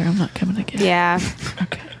she's there. I'm not coming again. yeah,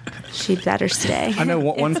 Okay. she better stay. I know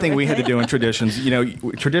one thing we had to do in traditions.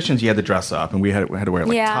 Traditions you had to dress up, and we had to wear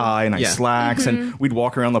like Yeah. tie and Yeah. slacks, and we'd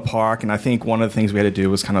walk around the park. And I think one of the things we had to do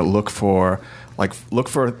was kind of look for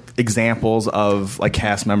examples of like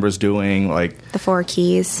cast members doing like The 4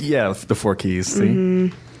 keys. the 4 keys.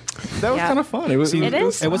 See, That was kind of fun. It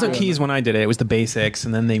wasn't keys when I did it. It was the basics,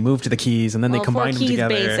 and then they moved to the keys, and then they combined them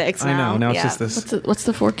together. Basics I know. Now yeah. it's just this. What's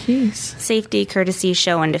the 4 keys? Safety, courtesy,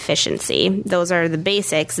 show, and efficiency. Those are the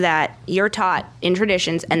basics that you're taught in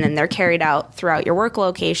traditions, and then they're carried out throughout your work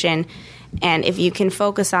location. And if you can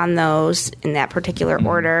focus on those in that particular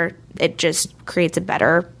order, it just creates a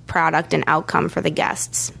better product and outcome for the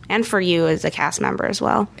guests and for you as a cast member as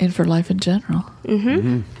well. And for life in general.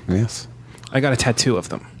 Yes. I got a tattoo of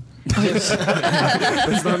them. Words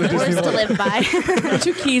to live by.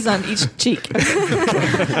 2 keys on each cheek.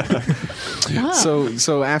 Wow.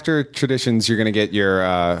 So after traditions, you're going to get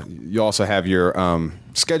your. You also have your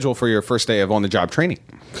schedule for your first day of on-the-job training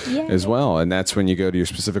as well, and that's when you go to your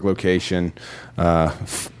specific location.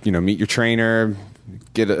 Meet your trainer,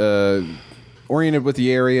 get oriented with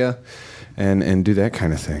the area, and do that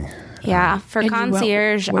kind of thing. Yeah, for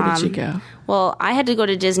concierge. Where did you go? Well, I had to go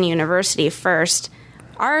to Disney University first.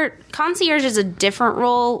 Our concierge is a different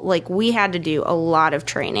role. Like, we had to do a lot of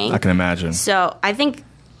training. I can imagine. So I think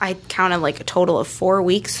I counted like a total of 4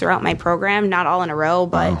 weeks throughout my program, not all in a row,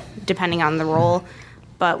 but depending on the role.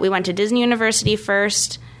 But we went to Disney University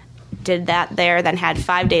first, did that there, then had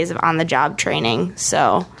 5 days of on-the-job training.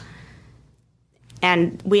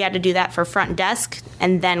 And we had to do that for front desk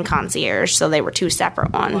and then concierge, so they were 2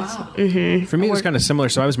 separate ones. Wow. Mm-hmm. For me, it was kind of similar.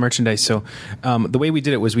 So I was merchandise. So the way we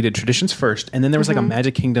did it was we did traditions first, and then there was like a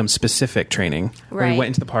Magic Kingdom specific training where we went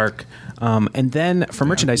into the park. And then for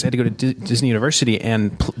merchandise, I had to go to Disney University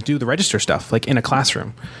and do the register stuff, like in a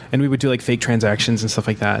classroom. And we would do like fake transactions and stuff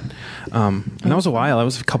like that. And that was a while. That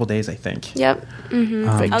was a couple days, I think. Yep.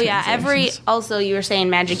 Mm-hmm. Also, you were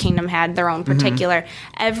saying Magic Kingdom had their own particular.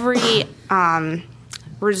 Every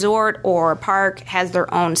resort or park has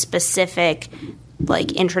their own specific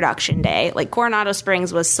like introduction day. Like Coronado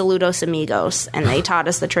Springs was Saludos Amigos, and they taught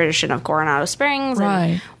us the tradition of Coronado Springs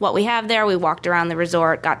and what we have there. We walked around the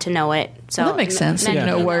resort, got to know it. So that makes sense. You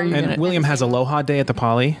know where you're and William has Aloha Day at the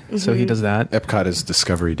Poly, so he does that. Epcot is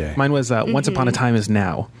Discovery Day. Mine was Once Upon a Time is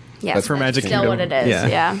Now. Yes, that's for Magic Kingdom. Still what it is.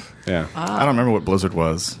 Yeah. I don't remember what Blizzard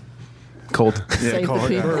was. Cold. Save cold. the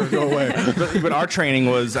people. Go away. But our training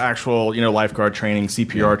was actual, lifeguard training,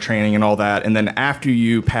 CPR training, and all that. And then after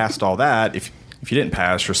you passed all that, if you didn't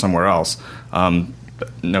pass, you're somewhere else.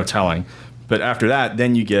 No telling. But after that,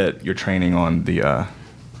 then you get your training on the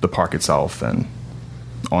park itself and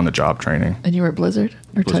on the job training. And you were at Blizzard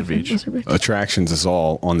or Blizzard Beach. Blizzard Beach. Attractions is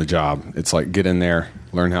all on the job. It's like get in there,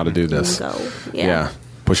 learn how to do this. Go. Yeah.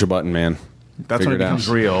 Push a button, man. That's when it becomes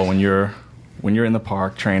real when you're in the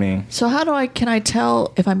park training. So can I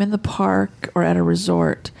tell if I'm in the park or at a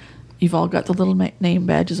resort? You've all got the little name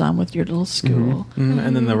badges on with your little school,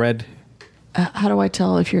 and then the red. How do I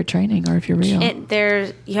tell if you're training or if you're real?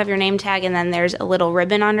 You have your name tag, and then there's a little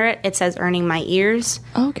ribbon under it. It says "Earning My Ears."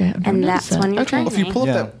 Okay, and that's when you're training. Well, if you pull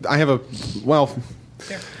up that, I have I was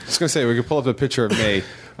going to say we could pull up the picture of me.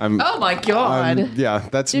 Oh my God!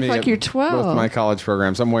 That's you me. Look like you're 12. Both my college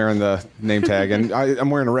programs. I'm wearing the name tag, and I'm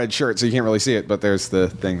wearing a red shirt, so you can't really see it. But there's the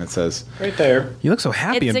thing that says right there. You look so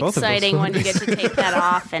happy in both of those. It's exciting when you get to take that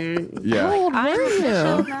off. And how old were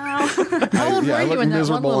you? How old were you in that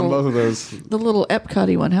one in both of those. The little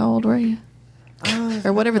Epcot one. How old were you?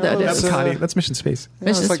 Or whatever that is. That's Mission Space.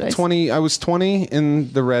 Mission Space. Like 20. I was 20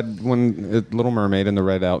 in the red Little Mermaid in the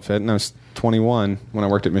red outfit, and I was 21 when I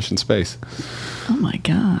worked at Mission Space. Oh my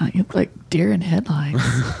God! You look like deer in headlights.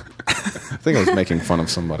 I think I was making fun of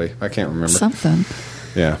somebody. I can't remember. Something.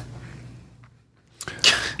 Yeah.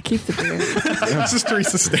 Keep the beer. This is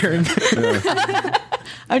Teresa staring. Yeah.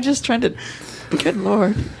 I'm just trying to. Good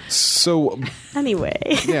Lord. So anyway.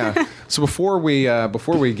 Yeah. So before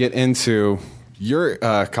we get into your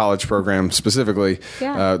college program specifically,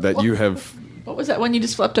 you have. What was that one you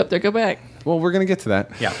just flipped up there? Go back. Well, we're going to get to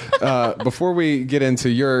that. Yeah. Before we get into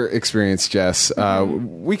your experience, Jess,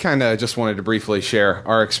 we kind of just wanted to briefly share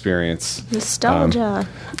our experience. Nostalgia.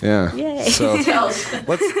 Yeah. Yay. So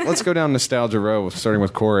let's go down nostalgia road, starting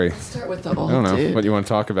with Corey. Start with the old I don't know dude. what you want to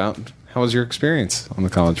talk about. How was your experience on the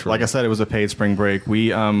college program? Like I said, it was a paid spring break. We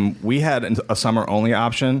had a summer only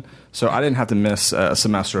option, so I didn't have to miss a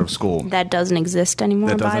semester of school. That doesn't exist anymore.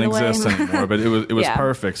 That doesn't by the way. exist anymore, but it was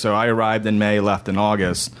perfect. So I arrived in May, left in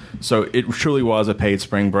August. So it truly was a paid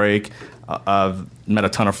spring break. I've met a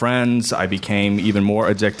ton of friends. I became even more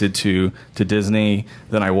addicted to Disney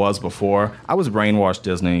than I was before. I was brainwashed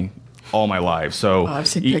Disney all my life. So I've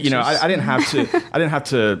seen pictures. I didn't have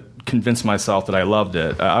to convince myself that I loved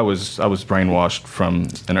it. I was brainwashed from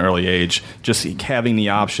an early age. Just having the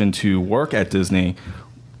option to work at Disney,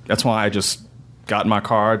 that's why I just got in my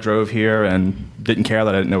car, drove here, and didn't care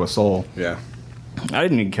that I didn't know a soul. Yeah. I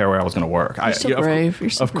didn't even care where I was going to work. You're so brave. You're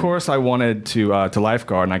so of course, I wanted to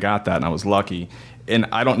lifeguard, and I got that, and I was lucky. And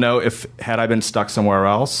I don't know if had I been stuck somewhere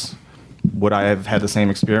else, would I have had the same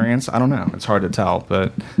experience? I don't know. It's hard to tell.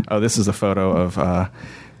 But this is a photo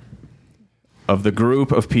of the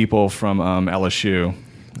group of people from LSU.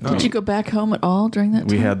 Did you go back home at all during that time?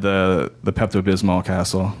 We had the Pepto-Bismol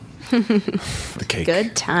castle. The cake.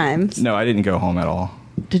 Good times. No, I didn't go home at all.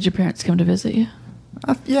 Did your parents come to visit you?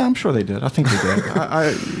 Yeah, I'm sure they did. I think they did.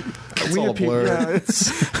 It's all blurred.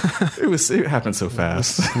 It happened so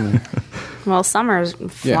fast. Well, summer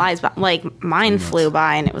flies by. Like, mine flew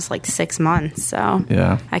by, and it was like 6 months, so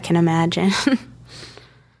Yeah. I can imagine.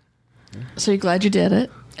 So you're glad you did it,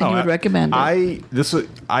 and you would recommend it?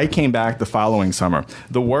 I came back the following summer.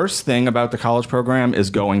 The worst thing about the college program is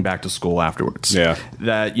going back to school afterwards. Yeah.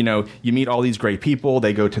 That, you meet all these great people.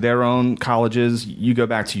 They go to their own colleges. You go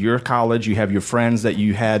back to your college. You have your friends that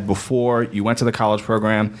you had before you went to the college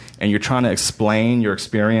program, and you're trying to explain your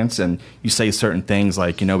experience, and you say certain things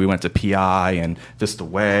like, we went to PI and Vista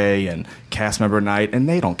Way and cast member night, and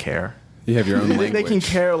they don't care. You have your own language. They can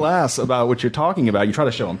care less about what you're talking about. You try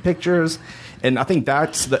to show them pictures. And I think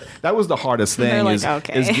that was the hardest thing is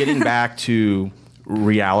getting back to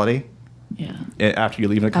reality. Yeah. After you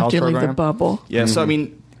leave the college program. After you leave the bubble. Yeah. So I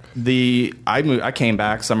mean, I came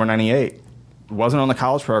back summer '98. Wasn't on the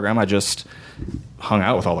college program. I just hung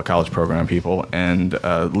out with all the college program people and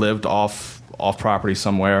lived off property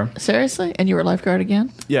somewhere. Seriously? And you were a lifeguard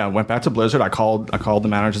again? Yeah, went back to Blizzard. I called the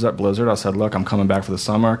managers at Blizzard. I said, "Look, I'm coming back for the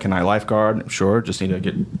summer. Can I lifeguard?" Sure. Just need to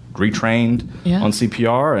get retrained on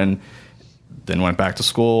CPR, and then went back to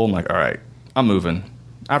school. I'm like, all right, I'm moving.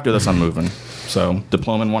 After this, I'm moving. So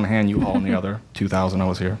diploma in one hand, U-Haul in the other. 2000, I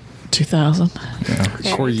was here. 2000. Yeah.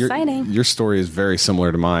 Very Corey, exciting. your story is very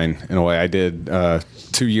similar to mine in a way. I did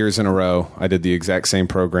 2 years in a row. I did the exact same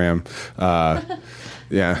program.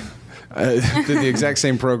 Yeah. I did the exact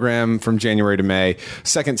same program from January to May.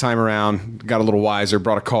 Second time around, got a little wiser,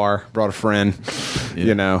 brought a car, brought a friend,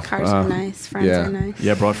 Cars are nice. Friends are nice.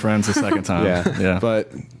 Yeah, brought friends the second time. Yeah.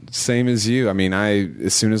 But same as you. I mean,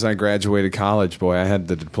 as soon as I graduated college, boy, I had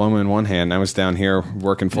the diploma in one hand. And I was down here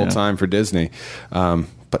working full time for Disney.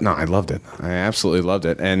 But no, I loved it. I absolutely loved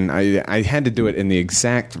it. And I had to do it in the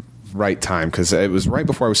exact right time because it was right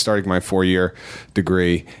before I was starting my 4-year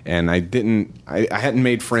degree, and I hadn't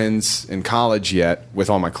made friends in college yet with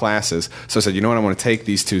all my classes. So I said, you know what, I want to take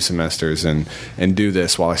these 2 semesters and do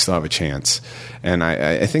this while I still have a chance. And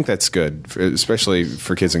I think that's good, especially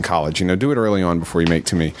for kids in college. Do it early on before you make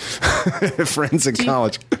too many friends in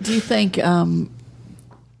college. Do you think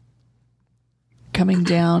coming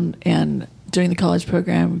down and doing the college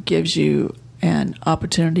program gives you an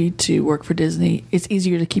opportunity to work for Disney? It's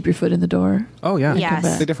easier to keep your foot in the door. Oh yeah,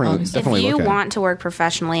 yes. They definitely if you look at want to work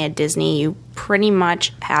professionally at Disney, you pretty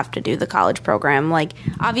much have to do the college program. Like,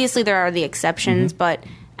 obviously there are the exceptions, but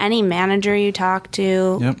any manager you talk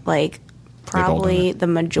to, like, probably the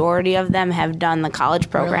majority of them have done the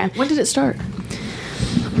college program. Really? When did it start?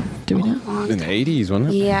 Do we know? In the 80s, wasn't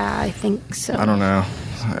it? Yeah, I think so. I don't know.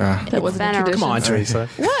 That wasn't a tradition. Come on, Teresa.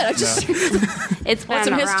 What? I just It's been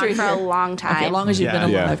some around history for here. a long time. Okay, as long as you've been a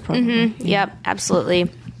live program. Yep,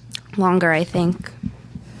 absolutely. Longer, I think.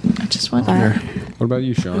 I just wonder. What about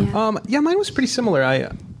you, Sean? Mine was pretty similar.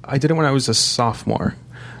 I did it when I was a sophomore.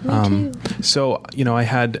 So, I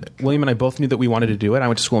had William and I both knew that we wanted to do it. I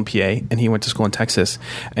went to school in PA and he went to school in Texas.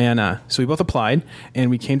 And so we both applied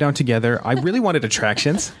and we came down together. I really wanted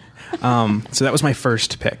attractions. So that was my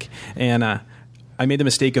first pick. And I made the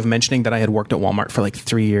mistake of mentioning that I had worked at Walmart for like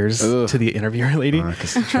 3 years to the interviewer lady.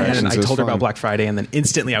 And I told her about Black Friday, and then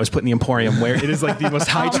instantly I was put in the Emporium, where it is like the most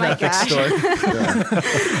high traffic store.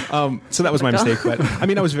 So that was my mistake. But I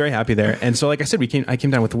mean, I was very happy there. And so, like I said, I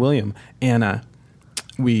came down with William, and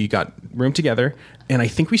we got room together, and I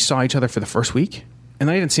think we saw each other for the first week. And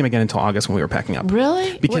then I didn't see him again until August when we were packing up.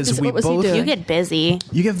 Really? Because what was he doing? You get busy.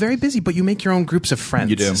 You get very busy, but you make your own groups of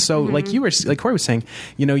friends. You do. So, like Corey was saying,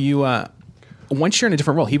 once you're in a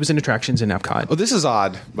different role, he was in attractions in Epcot. Oh, this is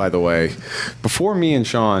odd, by the way. Before me and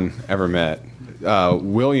Sean ever met,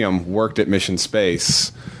 William worked at Mission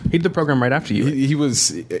Space. He did the program right after you. He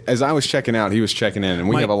was, as I was checking out, he was checking in, and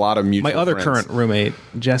we have a lot of mutual friends. My other current roommate,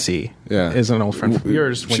 Jessie, is an old friend of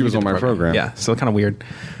yours. She was on my program. Yeah, so kind of weird.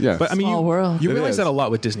 Yeah, but I mean, Small world. You realize that a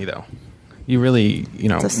lot with Disney, though. You really,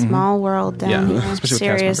 It's a small world down here. especially with cast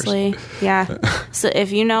Seriously. Yeah. So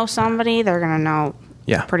if you know somebody, they're going to know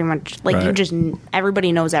pretty much. Like, you just,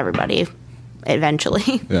 everybody knows everybody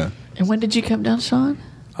eventually. Yeah. And when did you come down, Sean?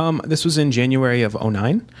 This was in January of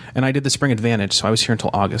 2009, and I did the Spring Advantage, so I was here until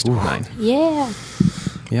August of 2009. Yeah.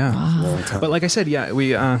 Yeah. Wow. But like I said,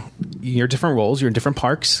 we you're different roles. You're in different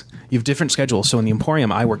parks. You have different schedules. So in the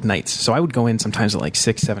Emporium, I work nights. So I would go in sometimes at like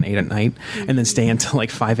 6, 7, 8 at night and then stay until like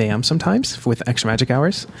 5 a.m. sometimes with extra magic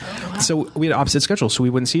hours. Oh, wow. So we had opposite schedules, so we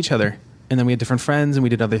wouldn't see each other. And then we had different friends and we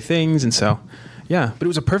did other things. And so, yeah, but it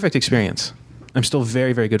was a perfect experience. I'm still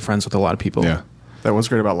very, very good friends with a lot of people. Yeah. That was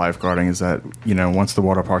great about lifeguarding is that, once the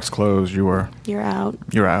water parks closed, you're out.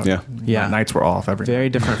 You're out. Yeah. Yeah. Nights were off. Very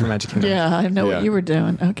different from Magic Kingdom. Yeah, I know what you were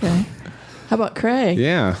doing. Okay. How about Craig?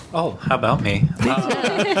 Yeah. Oh, how about me?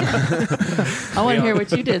 I want to hear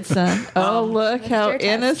what you did, son. Oh, look how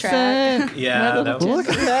innocent. Yeah. Look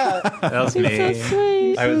at that. That was me. So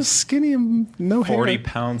sweet. I was skinny and no 40 hair.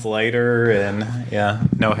 pounds lighter and,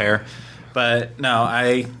 no hair. But, no,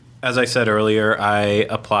 as I said earlier, I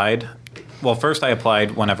applied. Well, first I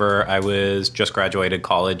applied whenever I was just graduated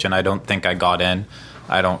college, and I don't think I got in.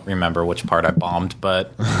 I don't remember which part I bombed,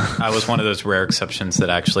 but I was one of those rare exceptions that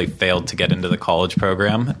actually failed to get into the college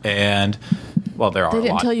program. And, well, there are a lot. They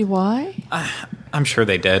didn't tell you why? I'm sure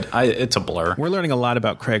they did. It's a blur. We're learning a lot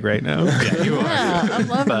about Craig right now. Yeah, you are. Yeah, I'm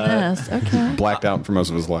loving this. Okay. Blacked out for most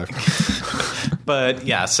of his life. But,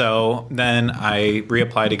 yeah, so then I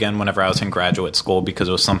reapplied again whenever I was in graduate school because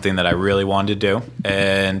it was something that I really wanted to do.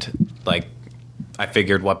 And, I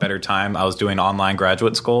figured what better time. I was doing online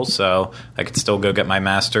graduate school, so I could still go get my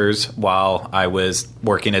master's while I was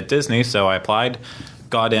working at Disney. So I applied,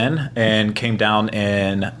 got in, and came down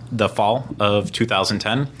in the fall of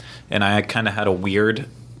 2010. And I kind of had a weird,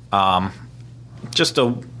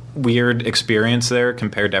 weird experience there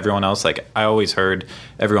compared to everyone else. I always heard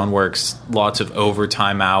everyone works lots of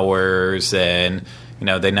overtime hours and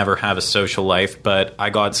they never have a social life, but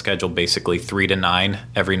I got scheduled basically 3 to 9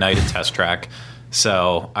 every night at Test Track.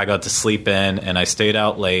 So I got to sleep in, and I stayed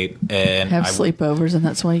out late. And have sleepovers, and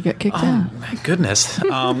that's why you got kicked out. Oh, my goodness. No,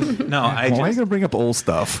 why are you going to bring up old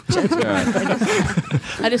stuff?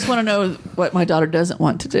 I just want to know what my daughter doesn't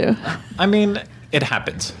want to do. I mean, it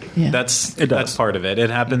happens. Yeah. That's part of it. It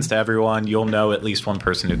happens to everyone. You'll know at least one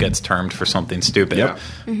person who gets termed for something stupid. Yep.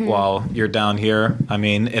 Mm-hmm. While you're down here. I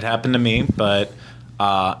mean, it happened to me, but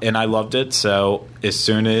and I loved it. So as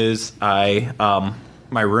soon as my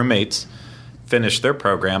roommates finished their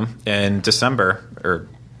program in December or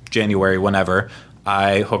January, whenever,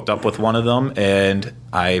 I hooked up with one of them and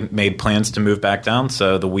I made plans to move back down.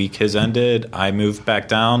 So the week has ended. I moved back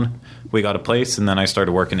down. We got a place, and then I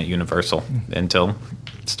started working at Universal until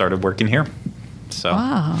started working here. So,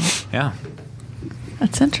 wow. Yeah.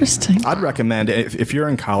 That's interesting. I'd recommend if you're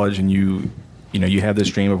in college and you have this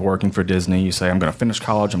dream of working for Disney, you say, I'm going to finish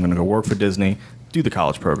college, I'm going to go work for Disney, do the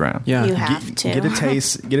college program. Yeah. You have to.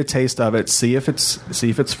 Get a taste of it, see if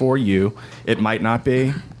it's for you. It might not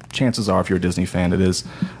be. Chances are, if you're a Disney fan, it is.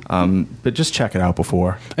 But just check it out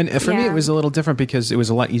before. And for me, it was a little different because it was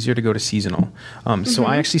a lot easier to go to seasonal. So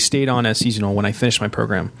I actually stayed on as seasonal when I finished my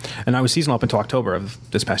program. And I was seasonal up until October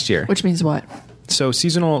of this past year. Which means what? So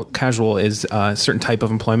seasonal casual is a certain type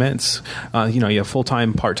of employment. It's, you have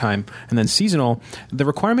full-time, part-time, and then seasonal. The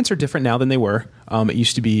requirements are different now than they were. It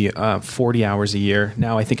used to be 40 hours a year.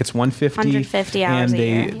 Now I think it's 150. 150 hours and a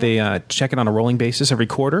year. They check it on a rolling basis every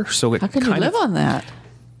quarter. So how can you live on that?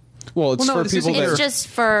 Well, it's for people that it's just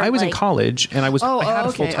for. I was in college and I had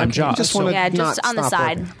a full-time job. Just wanted just on the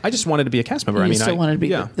side. Working. I just wanted to be a cast member. You still wanted to be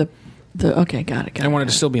the okay, got it. I wanted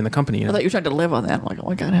to still be in the company. I thought you were trying to live on that. I'm like, oh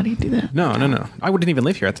my god, how do you do that? No. I wouldn't even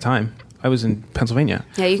live here at the time. I was in Pennsylvania.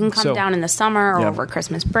 Yeah, you can come down in the summer or over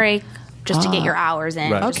Christmas break just to get your hours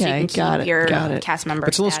in. Right. Just so you can keep your cast member.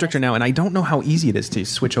 It's a little stricter now, and I don't know how easy it is to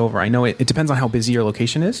switch over. I know it depends on how busy your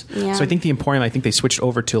location is. Yeah. So I think the Emporium, they switched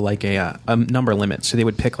over to like a number limit. So they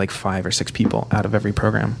would pick like 5 or 6 people out of every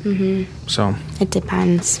program. Mm-hmm. So it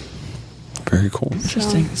depends. Very cool.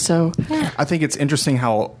 Interesting. So I think it's interesting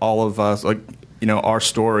how all of us, our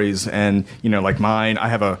stories and, like mine, I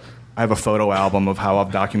have a photo album of how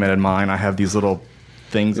I've documented mine. I have these little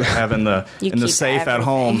things I have in the safe at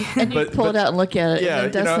home. And you pull it out and look at it. Yeah,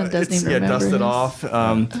 and Dustin doesn't even remember. Dust it off.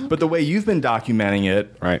 But the way you've been documenting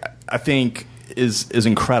it, right, I think is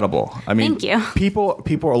incredible. I mean, thank you.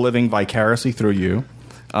 People are living vicariously through you.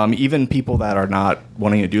 Even people that are not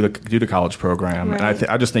wanting to do the college program, right. And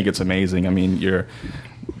I just think it's amazing. I mean,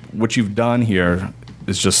 what you've done here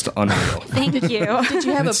is just unreal. Thank you. Did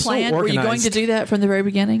you have a plan? Were you going to do that from the very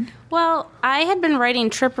beginning? Well, I had been writing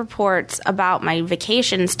trip reports about my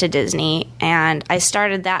vacations to Disney, and I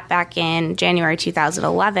started that back in January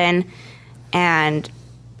 2011, and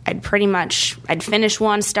I'd finish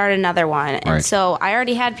one, start another one. And so I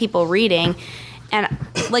already had people reading, and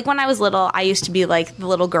like when I was little, I used to be like the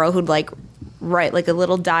little girl who'd like write like a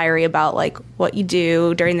little diary about like what you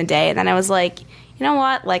do during the day, and then I was like, you know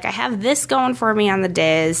what? Like, I have this going for me on the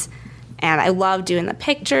DIS. And I love doing the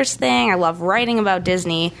pictures thing. I love writing about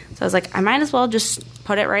Disney. So I was like, I might as well just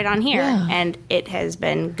put it right on here. Yeah. And it has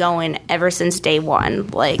been going ever since day one.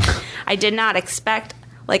 Like, I did not expect,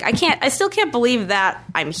 like, I still can't believe that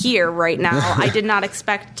I'm here right now. I did not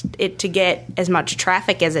expect it to get as much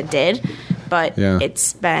traffic as it did. But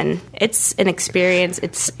it's an experience.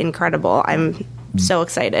 It's incredible. I'm so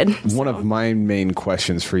excited. One of my main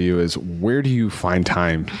questions for you is, where do you find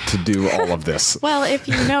time to do all of this? Well, if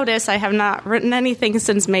you notice, I have not written anything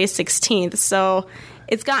since May 16th, so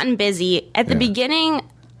it's gotten busy. At the beginning,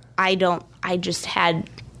 I just had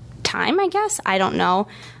time, I guess. I don't know.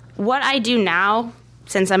 What I do now,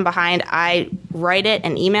 since I'm behind, I write it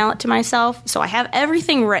and email it to myself, so I have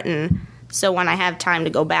everything written, so when I have time to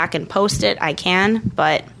go back and post it, I can,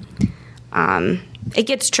 but it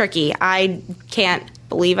gets tricky. I can't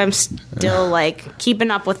believe I'm still, like, keeping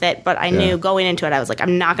up with it, but I knew going into it, I was like,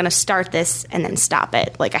 I'm not going to start this and then stop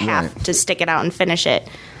it. Like, I have to stick it out and finish it.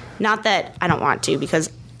 Not that I don't want to, because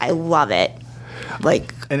I love it.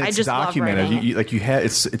 Like, and it's I just documented. love writing.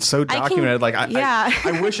 It's so documented.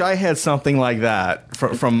 I wish I had something like that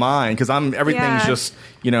from mine, because everything's just,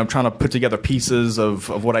 I'm trying to put together pieces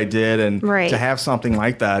of what I did, and to have something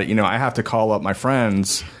like that, I have to call up my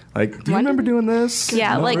friends. Like, do you remember doing this?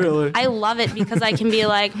 Yeah, Not like, really. I love it because I can be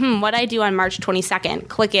like, what'd I do on March 22nd?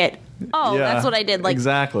 Click it. Oh, that's what I did. Like,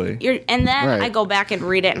 exactly. And then I go back and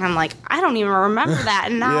read it, and I'm like, I don't even remember that.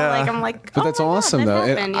 And now, I'm like, but that's awesome, though.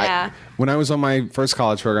 Happened. When I was on my first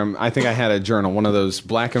college program, I think I had a journal, one of those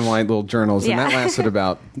black and white little journals, and that lasted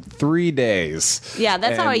about 3 days. Yeah,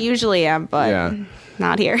 that's how I usually am, but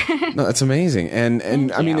not here. No, that's amazing.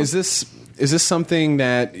 And I mean, is this something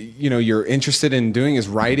that you're interested in doing? Is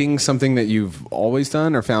writing something that you've always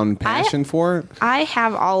done or found passion for? I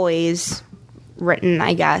have always written,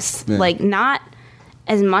 I guess. Like, not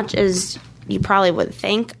as much as you probably would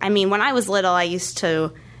think. I mean, when I was little, I used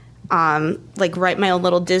to write my own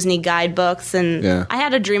little Disney guidebooks, and I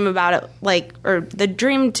had a dream about it, or the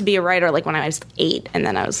dream to be a writer, when I was 8, and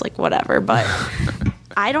then I was like, whatever. But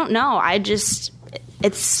I don't know.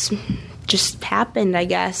 It's just happened, I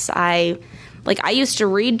guess. I used to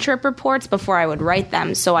read trip reports before I would write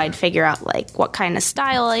them, so I'd figure out what kind of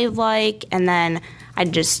style I like, and then I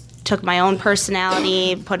just took my own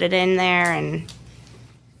personality, put it in there, and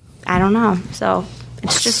I don't know. So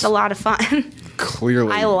it's just a lot of fun.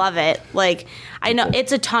 Clearly, I love it. I know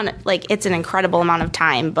it's a ton. It's an incredible amount of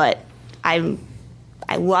time, but I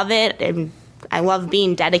love it, and I love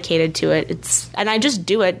being dedicated to it. And I just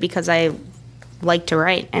do it because I like to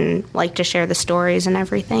write and like to share the stories and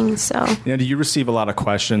everything. So, do you receive a lot of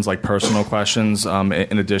questions, like personal questions,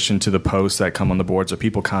 in addition to the posts that come on the boards? Are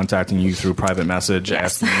people contacting you through private message,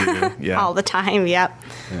 asking you? Yeah, all the time. Yep.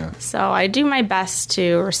 Yeah. So I do my best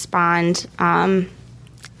to respond.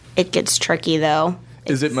 It gets tricky, though.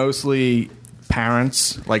 Is it mostly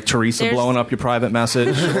parents, like Teresa blowing up your private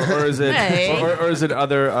message, or is it, or is it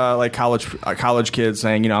other college kids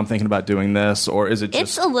saying, I'm thinking about doing this, or is it just?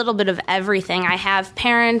 It's a little bit of everything. I have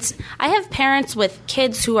parents with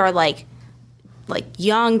kids who are like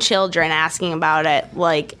young children asking about it,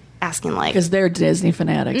 because they're Disney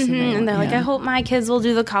fanatics, and they're like, I hope my kids will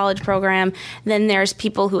do the college program. Then there's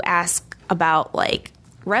people who ask about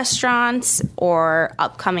restaurants or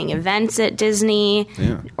upcoming events at Disney,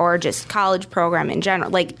 or just college program in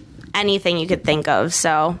general, anything you could think of.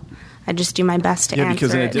 So I just do my best to answer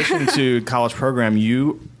because in it. addition to college program,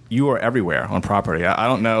 you are everywhere on property. I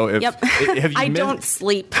don't know if have you I don't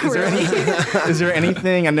sleep really. Is there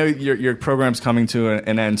anything? I know your program's coming to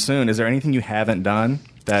an end soon. Is there anything you haven't done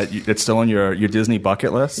that's still on your Disney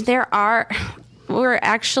bucket list? There are. We were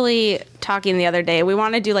actually talking the other day. We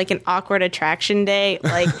want to do an awkward attraction day,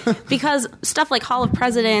 because stuff like Hall of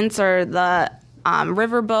Presidents or the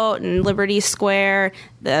Riverboat and Liberty Square,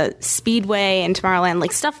 the Speedway and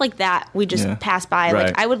Tomorrowland, stuff like that. We just pass by.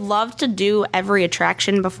 Right. I would love to do every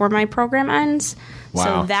attraction before my program ends. Wow.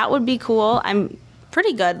 So that would be cool. I'm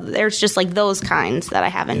pretty good. There's just those kinds that I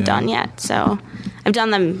haven't done yet. So I've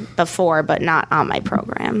done them before, but not on my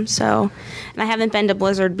program. So, and I haven't been to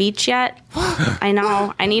Blizzard Beach yet. I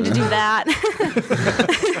know. I need to do that.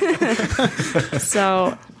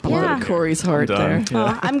 So, Corey's heart there. Yeah.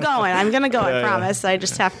 Well, I'm going. I'm going to go, I promise. I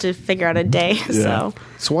just have to figure out a day. So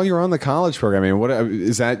while you're on the college program, what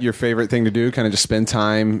is that your favorite thing to do? Kind of just spend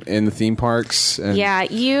time in the theme parks? Yeah,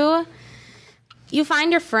 you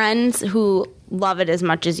find your friends who love it as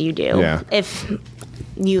much as you do. Yeah. If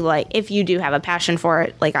you do have a passion for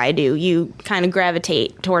it like I do, you kind of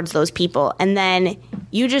gravitate towards those people, and then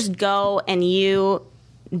you just go and you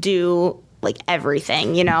do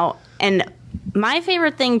everything, and my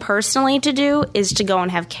favorite thing personally to do is to go and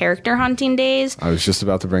have character hunting days. I was just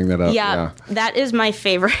about to bring that up. Yeah. That is my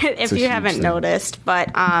favorite if you haven't noticed.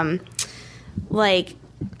 But like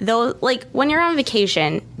when you're on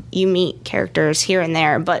vacation, you meet characters here and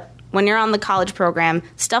there, but when you're on the college program,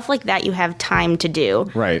 stuff like that you have time to do.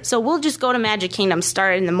 Right. So we'll just go to Magic Kingdom,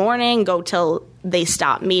 start in the morning, go till they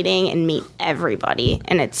stop meeting, and meet everybody.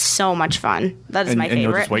 And it's so much fun. That is my favorite. And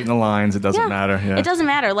you'll just wait in the lines. It doesn't matter. Yeah. It doesn't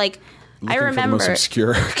matter. Like, Looking I remember for the most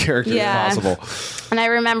obscure characters possible. And I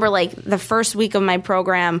remember, like, the first week of my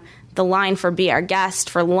program, the line for Be Our Guest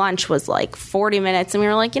for lunch was like 40 minutes. And we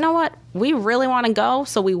were like, you know what? We really want to go.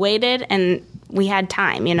 So we waited and we had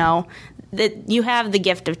time, you know. That you have the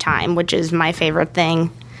gift of time, which is my favorite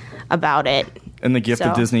thing about it. And the gift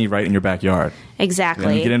of Disney right in your backyard. Exactly.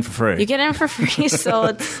 And you get in for free. You get in for free, so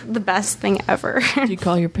it's the best thing ever. Do you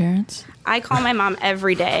call your parents? I call my mom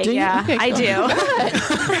every day. Do you? Yeah, Okay, I do.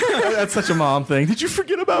 That's such a mom thing. Did you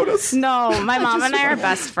forget about us? No, my mom and I are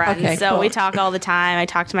best friends, Okay, so cool. we talk all the time. I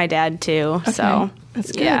talk to my dad, too. Okay. So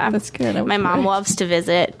That's good. Yeah. That's good. That My was mom great. loves to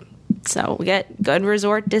visit, so we get good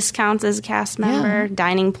resort discounts as a cast member,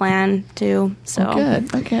 dining plan, too. So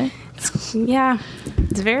Good. Okay. yeah,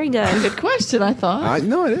 it's very good. Good question, I thought.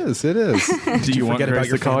 No, it is. It is. Do you want forget Grace about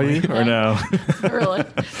your to call you or no? Really?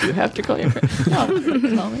 You have to call your parents. No,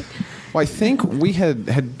 call me. Well, I think we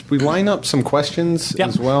had we line up some questions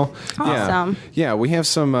as well. Awesome. Yeah, we have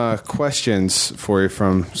some questions for you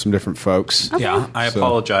from some different folks. Okay. Yeah, I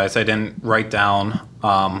apologize. I didn't write down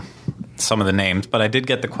some of the names, but I did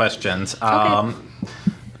get the questions.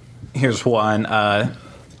 Here's one.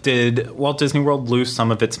 Did Walt Disney World lose some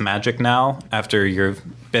of its magic now after you've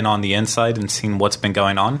been on the inside and seen what's been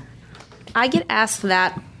going on? I get asked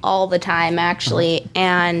that all the time, actually,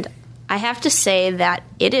 and I have to say that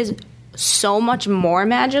it is so much more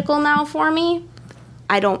magical now for me.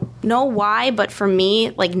 I don't know why, but for me,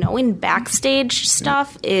 like, knowing backstage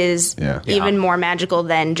stuff is even more magical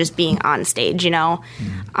than just being on stage, you know?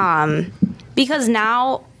 Because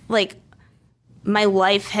now, like, my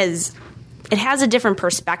life has a different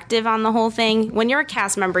perspective on the whole thing. When you're a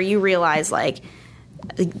cast member, you realize, like,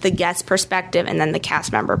 the guest perspective and then the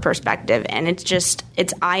cast member perspective, and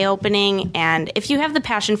it's eye-opening, and if you have the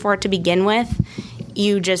passion for it to begin with,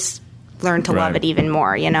 you just learn to love it even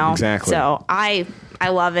more, you know? Exactly. So I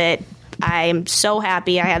love it. I'm so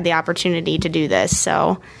happy I had the opportunity to do this,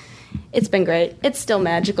 so it's been great. It's still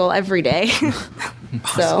magical every day.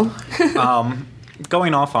 So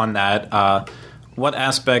Going off on that, what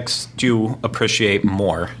aspects do you appreciate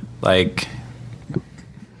more? Like,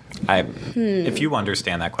 if you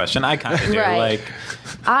understand that question, I kind of do. Right.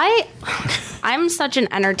 Like, I'm such an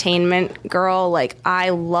entertainment girl. Like, I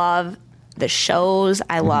love the shows.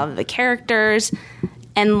 I love the characters.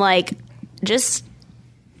 And, like, just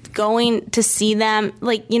going to see them,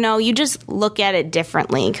 like, you know, you just look at it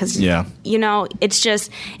differently because, you know, it's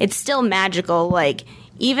still magical. Like,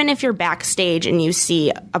 even if you're backstage and you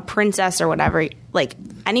see a princess or whatever, like,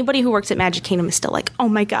 anybody who works at Magic Kingdom is still like, oh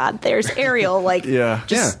my God, there's Ariel. Like,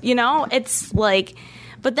 you know, it's like,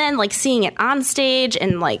 but then, like, seeing it on stage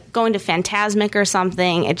and, like, going to Fantasmic or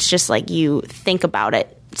something, it's just like you think about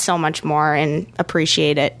it so much more and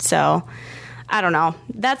appreciate it. So, I don't know.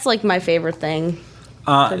 That's, like, my favorite thing,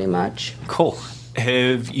 pretty much. Cool.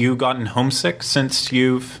 Have you gotten homesick since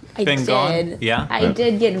you've been gone? Yeah. I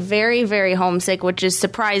did get very, very homesick, which is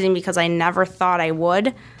surprising because I never thought I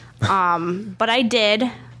would. But I did.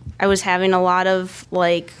 I was having a lot of,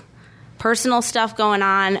 like, personal stuff going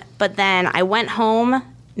on. But then I went home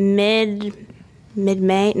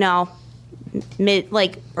mid-May. No,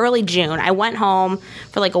 early June. I went home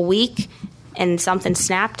for, like, a week. And something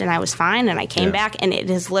snapped, and I was fine, and I came back, and it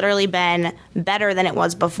has literally been better than it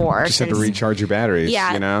was before. Just had to recharge your batteries,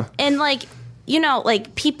 you know? And, like, you know,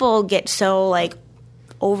 like, people get so, like,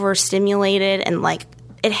 overstimulated, and, like,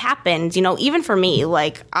 it happens, you know, even for me.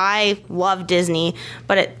 Like, I love Disney,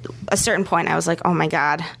 but at a certain point, I was like, oh, my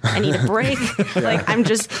God, I need a break. Like,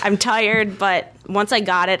 I'm tired, but once I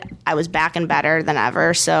got it, I was back and better than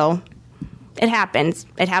ever, so... It happens.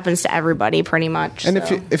 It happens to everybody, pretty much. And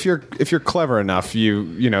if you're clever enough,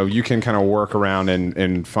 you know you can kind of work around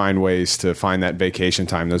and find ways to find that vacation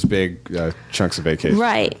time, those big chunks of vacation,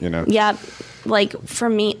 right? You know, yeah. Like for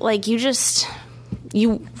me, like you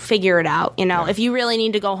figure it out. You know, if you really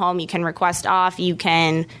need to go home, you can request off. You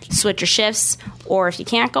can switch your shifts, or if you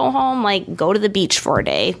can't go home, like go to the beach for a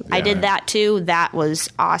day. I did that too. That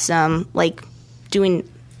was awesome. Like doing.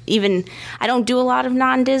 Even I don't do a lot of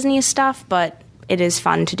non-Disney stuff, but it is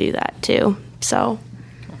fun to do that too. So,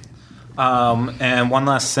 and one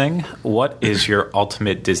last thing, what is your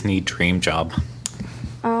ultimate Disney dream job?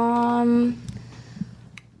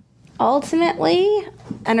 Ultimately,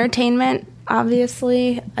 entertainment,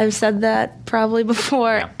 obviously. I've said that probably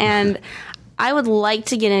before. Yeah. And I would like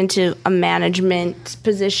to get into a management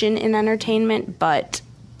position in entertainment, but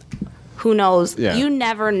who knows? Yeah. You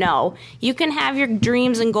never know. You can have your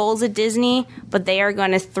dreams and goals at Disney, but they are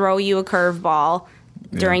going to throw you a curveball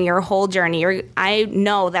during your whole journey. I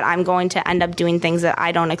know that I'm going to end up doing things that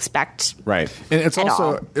I don't expect. Right, and it's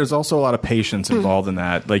also there's also a lot of patience involved in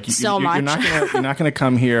that. Like much. You're not going to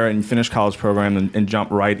come here and finish college program and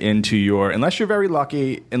jump right into unless you're very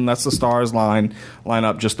lucky, unless the stars line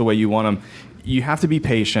up just the way you want them. You have to be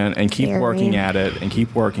patient and keep working at it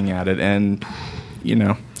and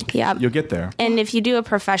you'll get there. And if you do a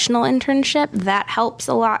professional internship, that helps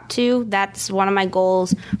a lot too. That's one of my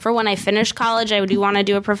goals for when I finish college. I do want to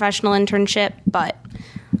do a professional internship, but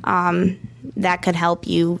that could help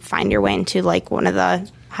you find your way into like one of the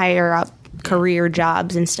higher up career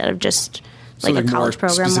jobs instead of just like a college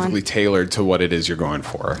program specifically tailored to what it is you're going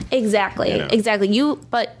for. Exactly.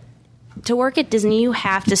 But to work at Disney, you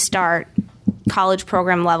have to start college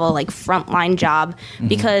program level, like frontline job,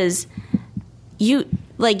 because you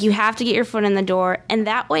have to get your foot in the door, and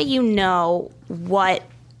that way you know what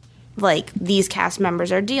like these cast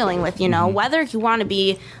members are dealing with, whether you want to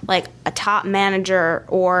be like a top manager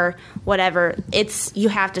or whatever, you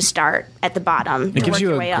have to start at the bottom. It gives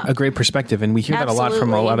you a great perspective, and we hear that a lot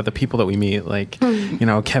from a lot of the people that we meet, like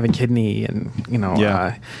Kevin Kidney and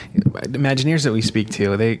Imagineers that we speak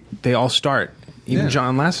to. They all start. Even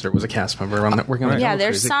John Lasseter was a cast member working on the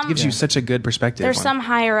there's some. It gives you such a good perspective. There's some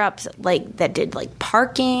higher ups like that did like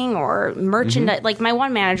parking or merchandise. Like my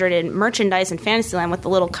one manager did merchandise in Fantasyland with the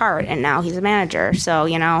little cart, and now he's a manager. So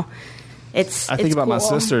it's. I think about cool. my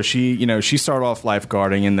sister. She started off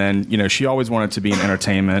lifeguarding, and then she always wanted to be in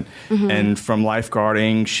entertainment. And from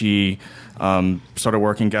lifeguarding, she started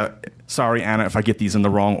working. Sorry, Anna, if I get these in the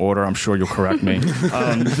wrong order, I'm sure you'll correct me.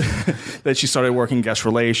 That she started working guest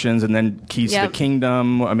relations, and then Keys to the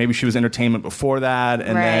Kingdom. Maybe she was entertainment before that,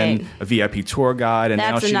 and then a VIP tour guide. And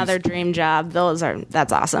that's another dream job.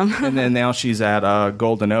 That's awesome. And then now she's at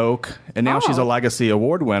Golden Oak, and now she's a Legacy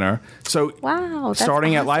Award winner. So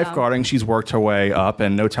starting at lifeguarding, she's worked her way up,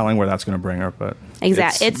 and no telling where that's going to bring her. But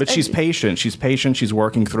exactly, she's patient. She's patient. She's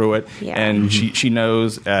working through it, and she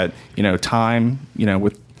knows at time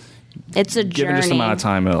with. It's a journey. Given just amount of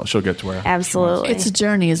time, she'll get to where. Absolutely. It's a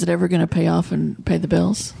journey. Is it ever going to pay off and pay the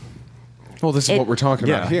bills? Well, this is what we're talking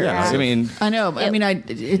about here. Yeah. I mean, I know.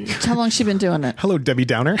 How long has she been doing it? Hello, Debbie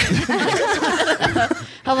Downer.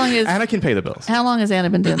 How long is Anna can pay the bills? How long has Anna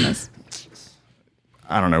been doing this?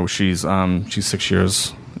 I don't know. She's 6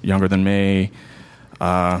 years younger than me.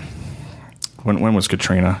 When was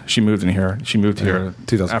Katrina? She moved in here. She moved here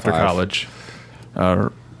 2005. After college.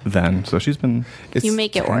 Then, so she's been. You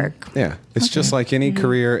make it work. Yeah, it's just like any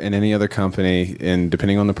career in any other company, and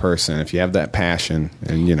depending on the person, if you have that passion,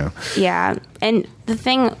 and Yeah, and the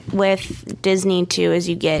thing with Disney too is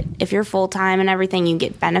if you're full time and everything, you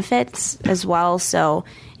get benefits as well, so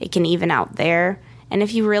it can even out there. And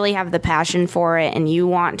if you really have the passion for it, and you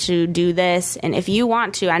want to do this, and if you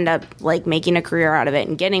want to end up like making a career out of it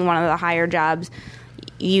and getting one of the higher jobs,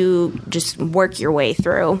 you just work your way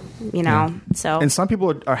through, So, and some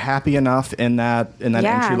people are happy enough in that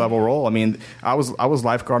entry level role. I mean, I was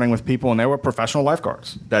lifeguarding with people, and they were professional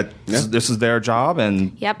lifeguards. This is their job,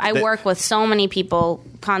 and I work with so many people,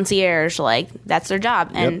 concierge, like that's their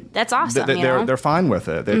job, and that's awesome. They're fine with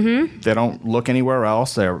it. They don't look anywhere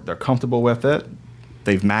else. They're comfortable with it.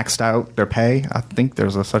 They've maxed out their pay. I think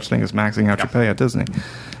there's a such thing as maxing out your pay at Disney.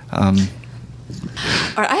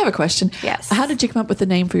 All right, I have a question. Yes. How did you come up with the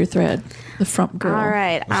name for your thread? The Frump Girl. All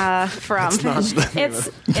right, Frump. It's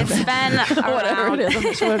been whatever it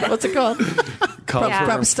is. What's it called?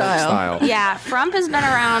 Frump Style. Yeah, Frump has been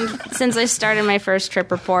around since I started my first trip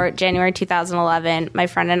report, January 2011. My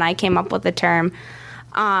friend and I came up with the term.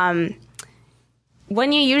 When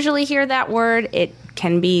you usually hear that word, it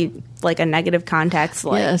can be like a negative context.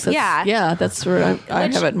 Like, that's where I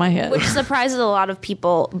have it in my head. Which surprises a lot of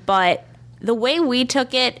people, but the way we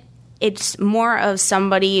took it, it's more of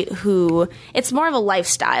somebody it's more of a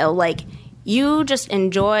lifestyle. Like, you just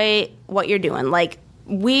enjoy what you're doing. Like,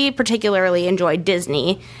 we particularly enjoy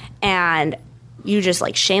Disney, and you just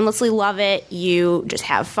like shamelessly love it. You just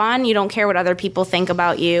have fun. You don't care what other people think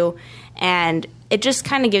about you. And it just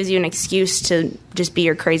kind of gives you an excuse to just be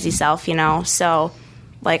your crazy self, So,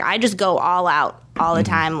 like, I just go all out all the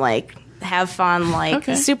time, like, have fun, like,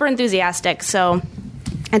 super enthusiastic. So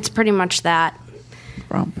it's pretty much that.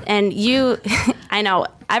 Frump. And I know,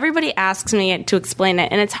 everybody asks me to explain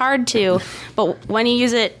it, and it's hard to, but when you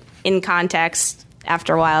use it in context,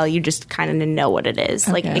 after a while, you just kind of know what it is.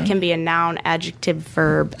 Like, it can be a noun, adjective,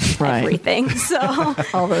 verb, everything. So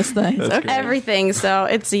all those things. Everything. So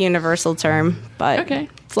it's a universal term, but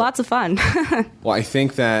it's lots of fun. Well, I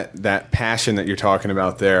think that passion that you're talking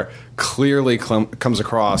about there clearly comes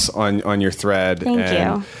across on your thread. Thank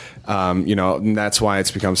you. And that's why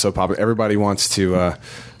it's become so popular. Everybody wants to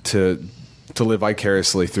live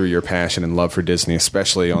vicariously through your passion and love for Disney,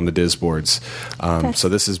 especially on the DIS boards. So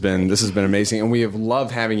this has been amazing, and we have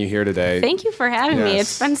loved having you here today. Thank you for having me.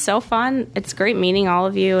 It's been so fun. It's great meeting all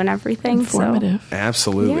of you and everything. Informative. So.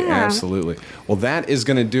 Absolutely. Well, that is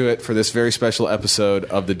going to do it for this very special episode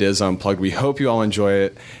of the DIS Unplugged. We hope you all enjoy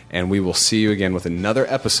it, and we will see you again with another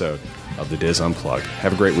episode of the DIS Unplugged.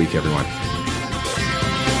 Have a great week, everyone.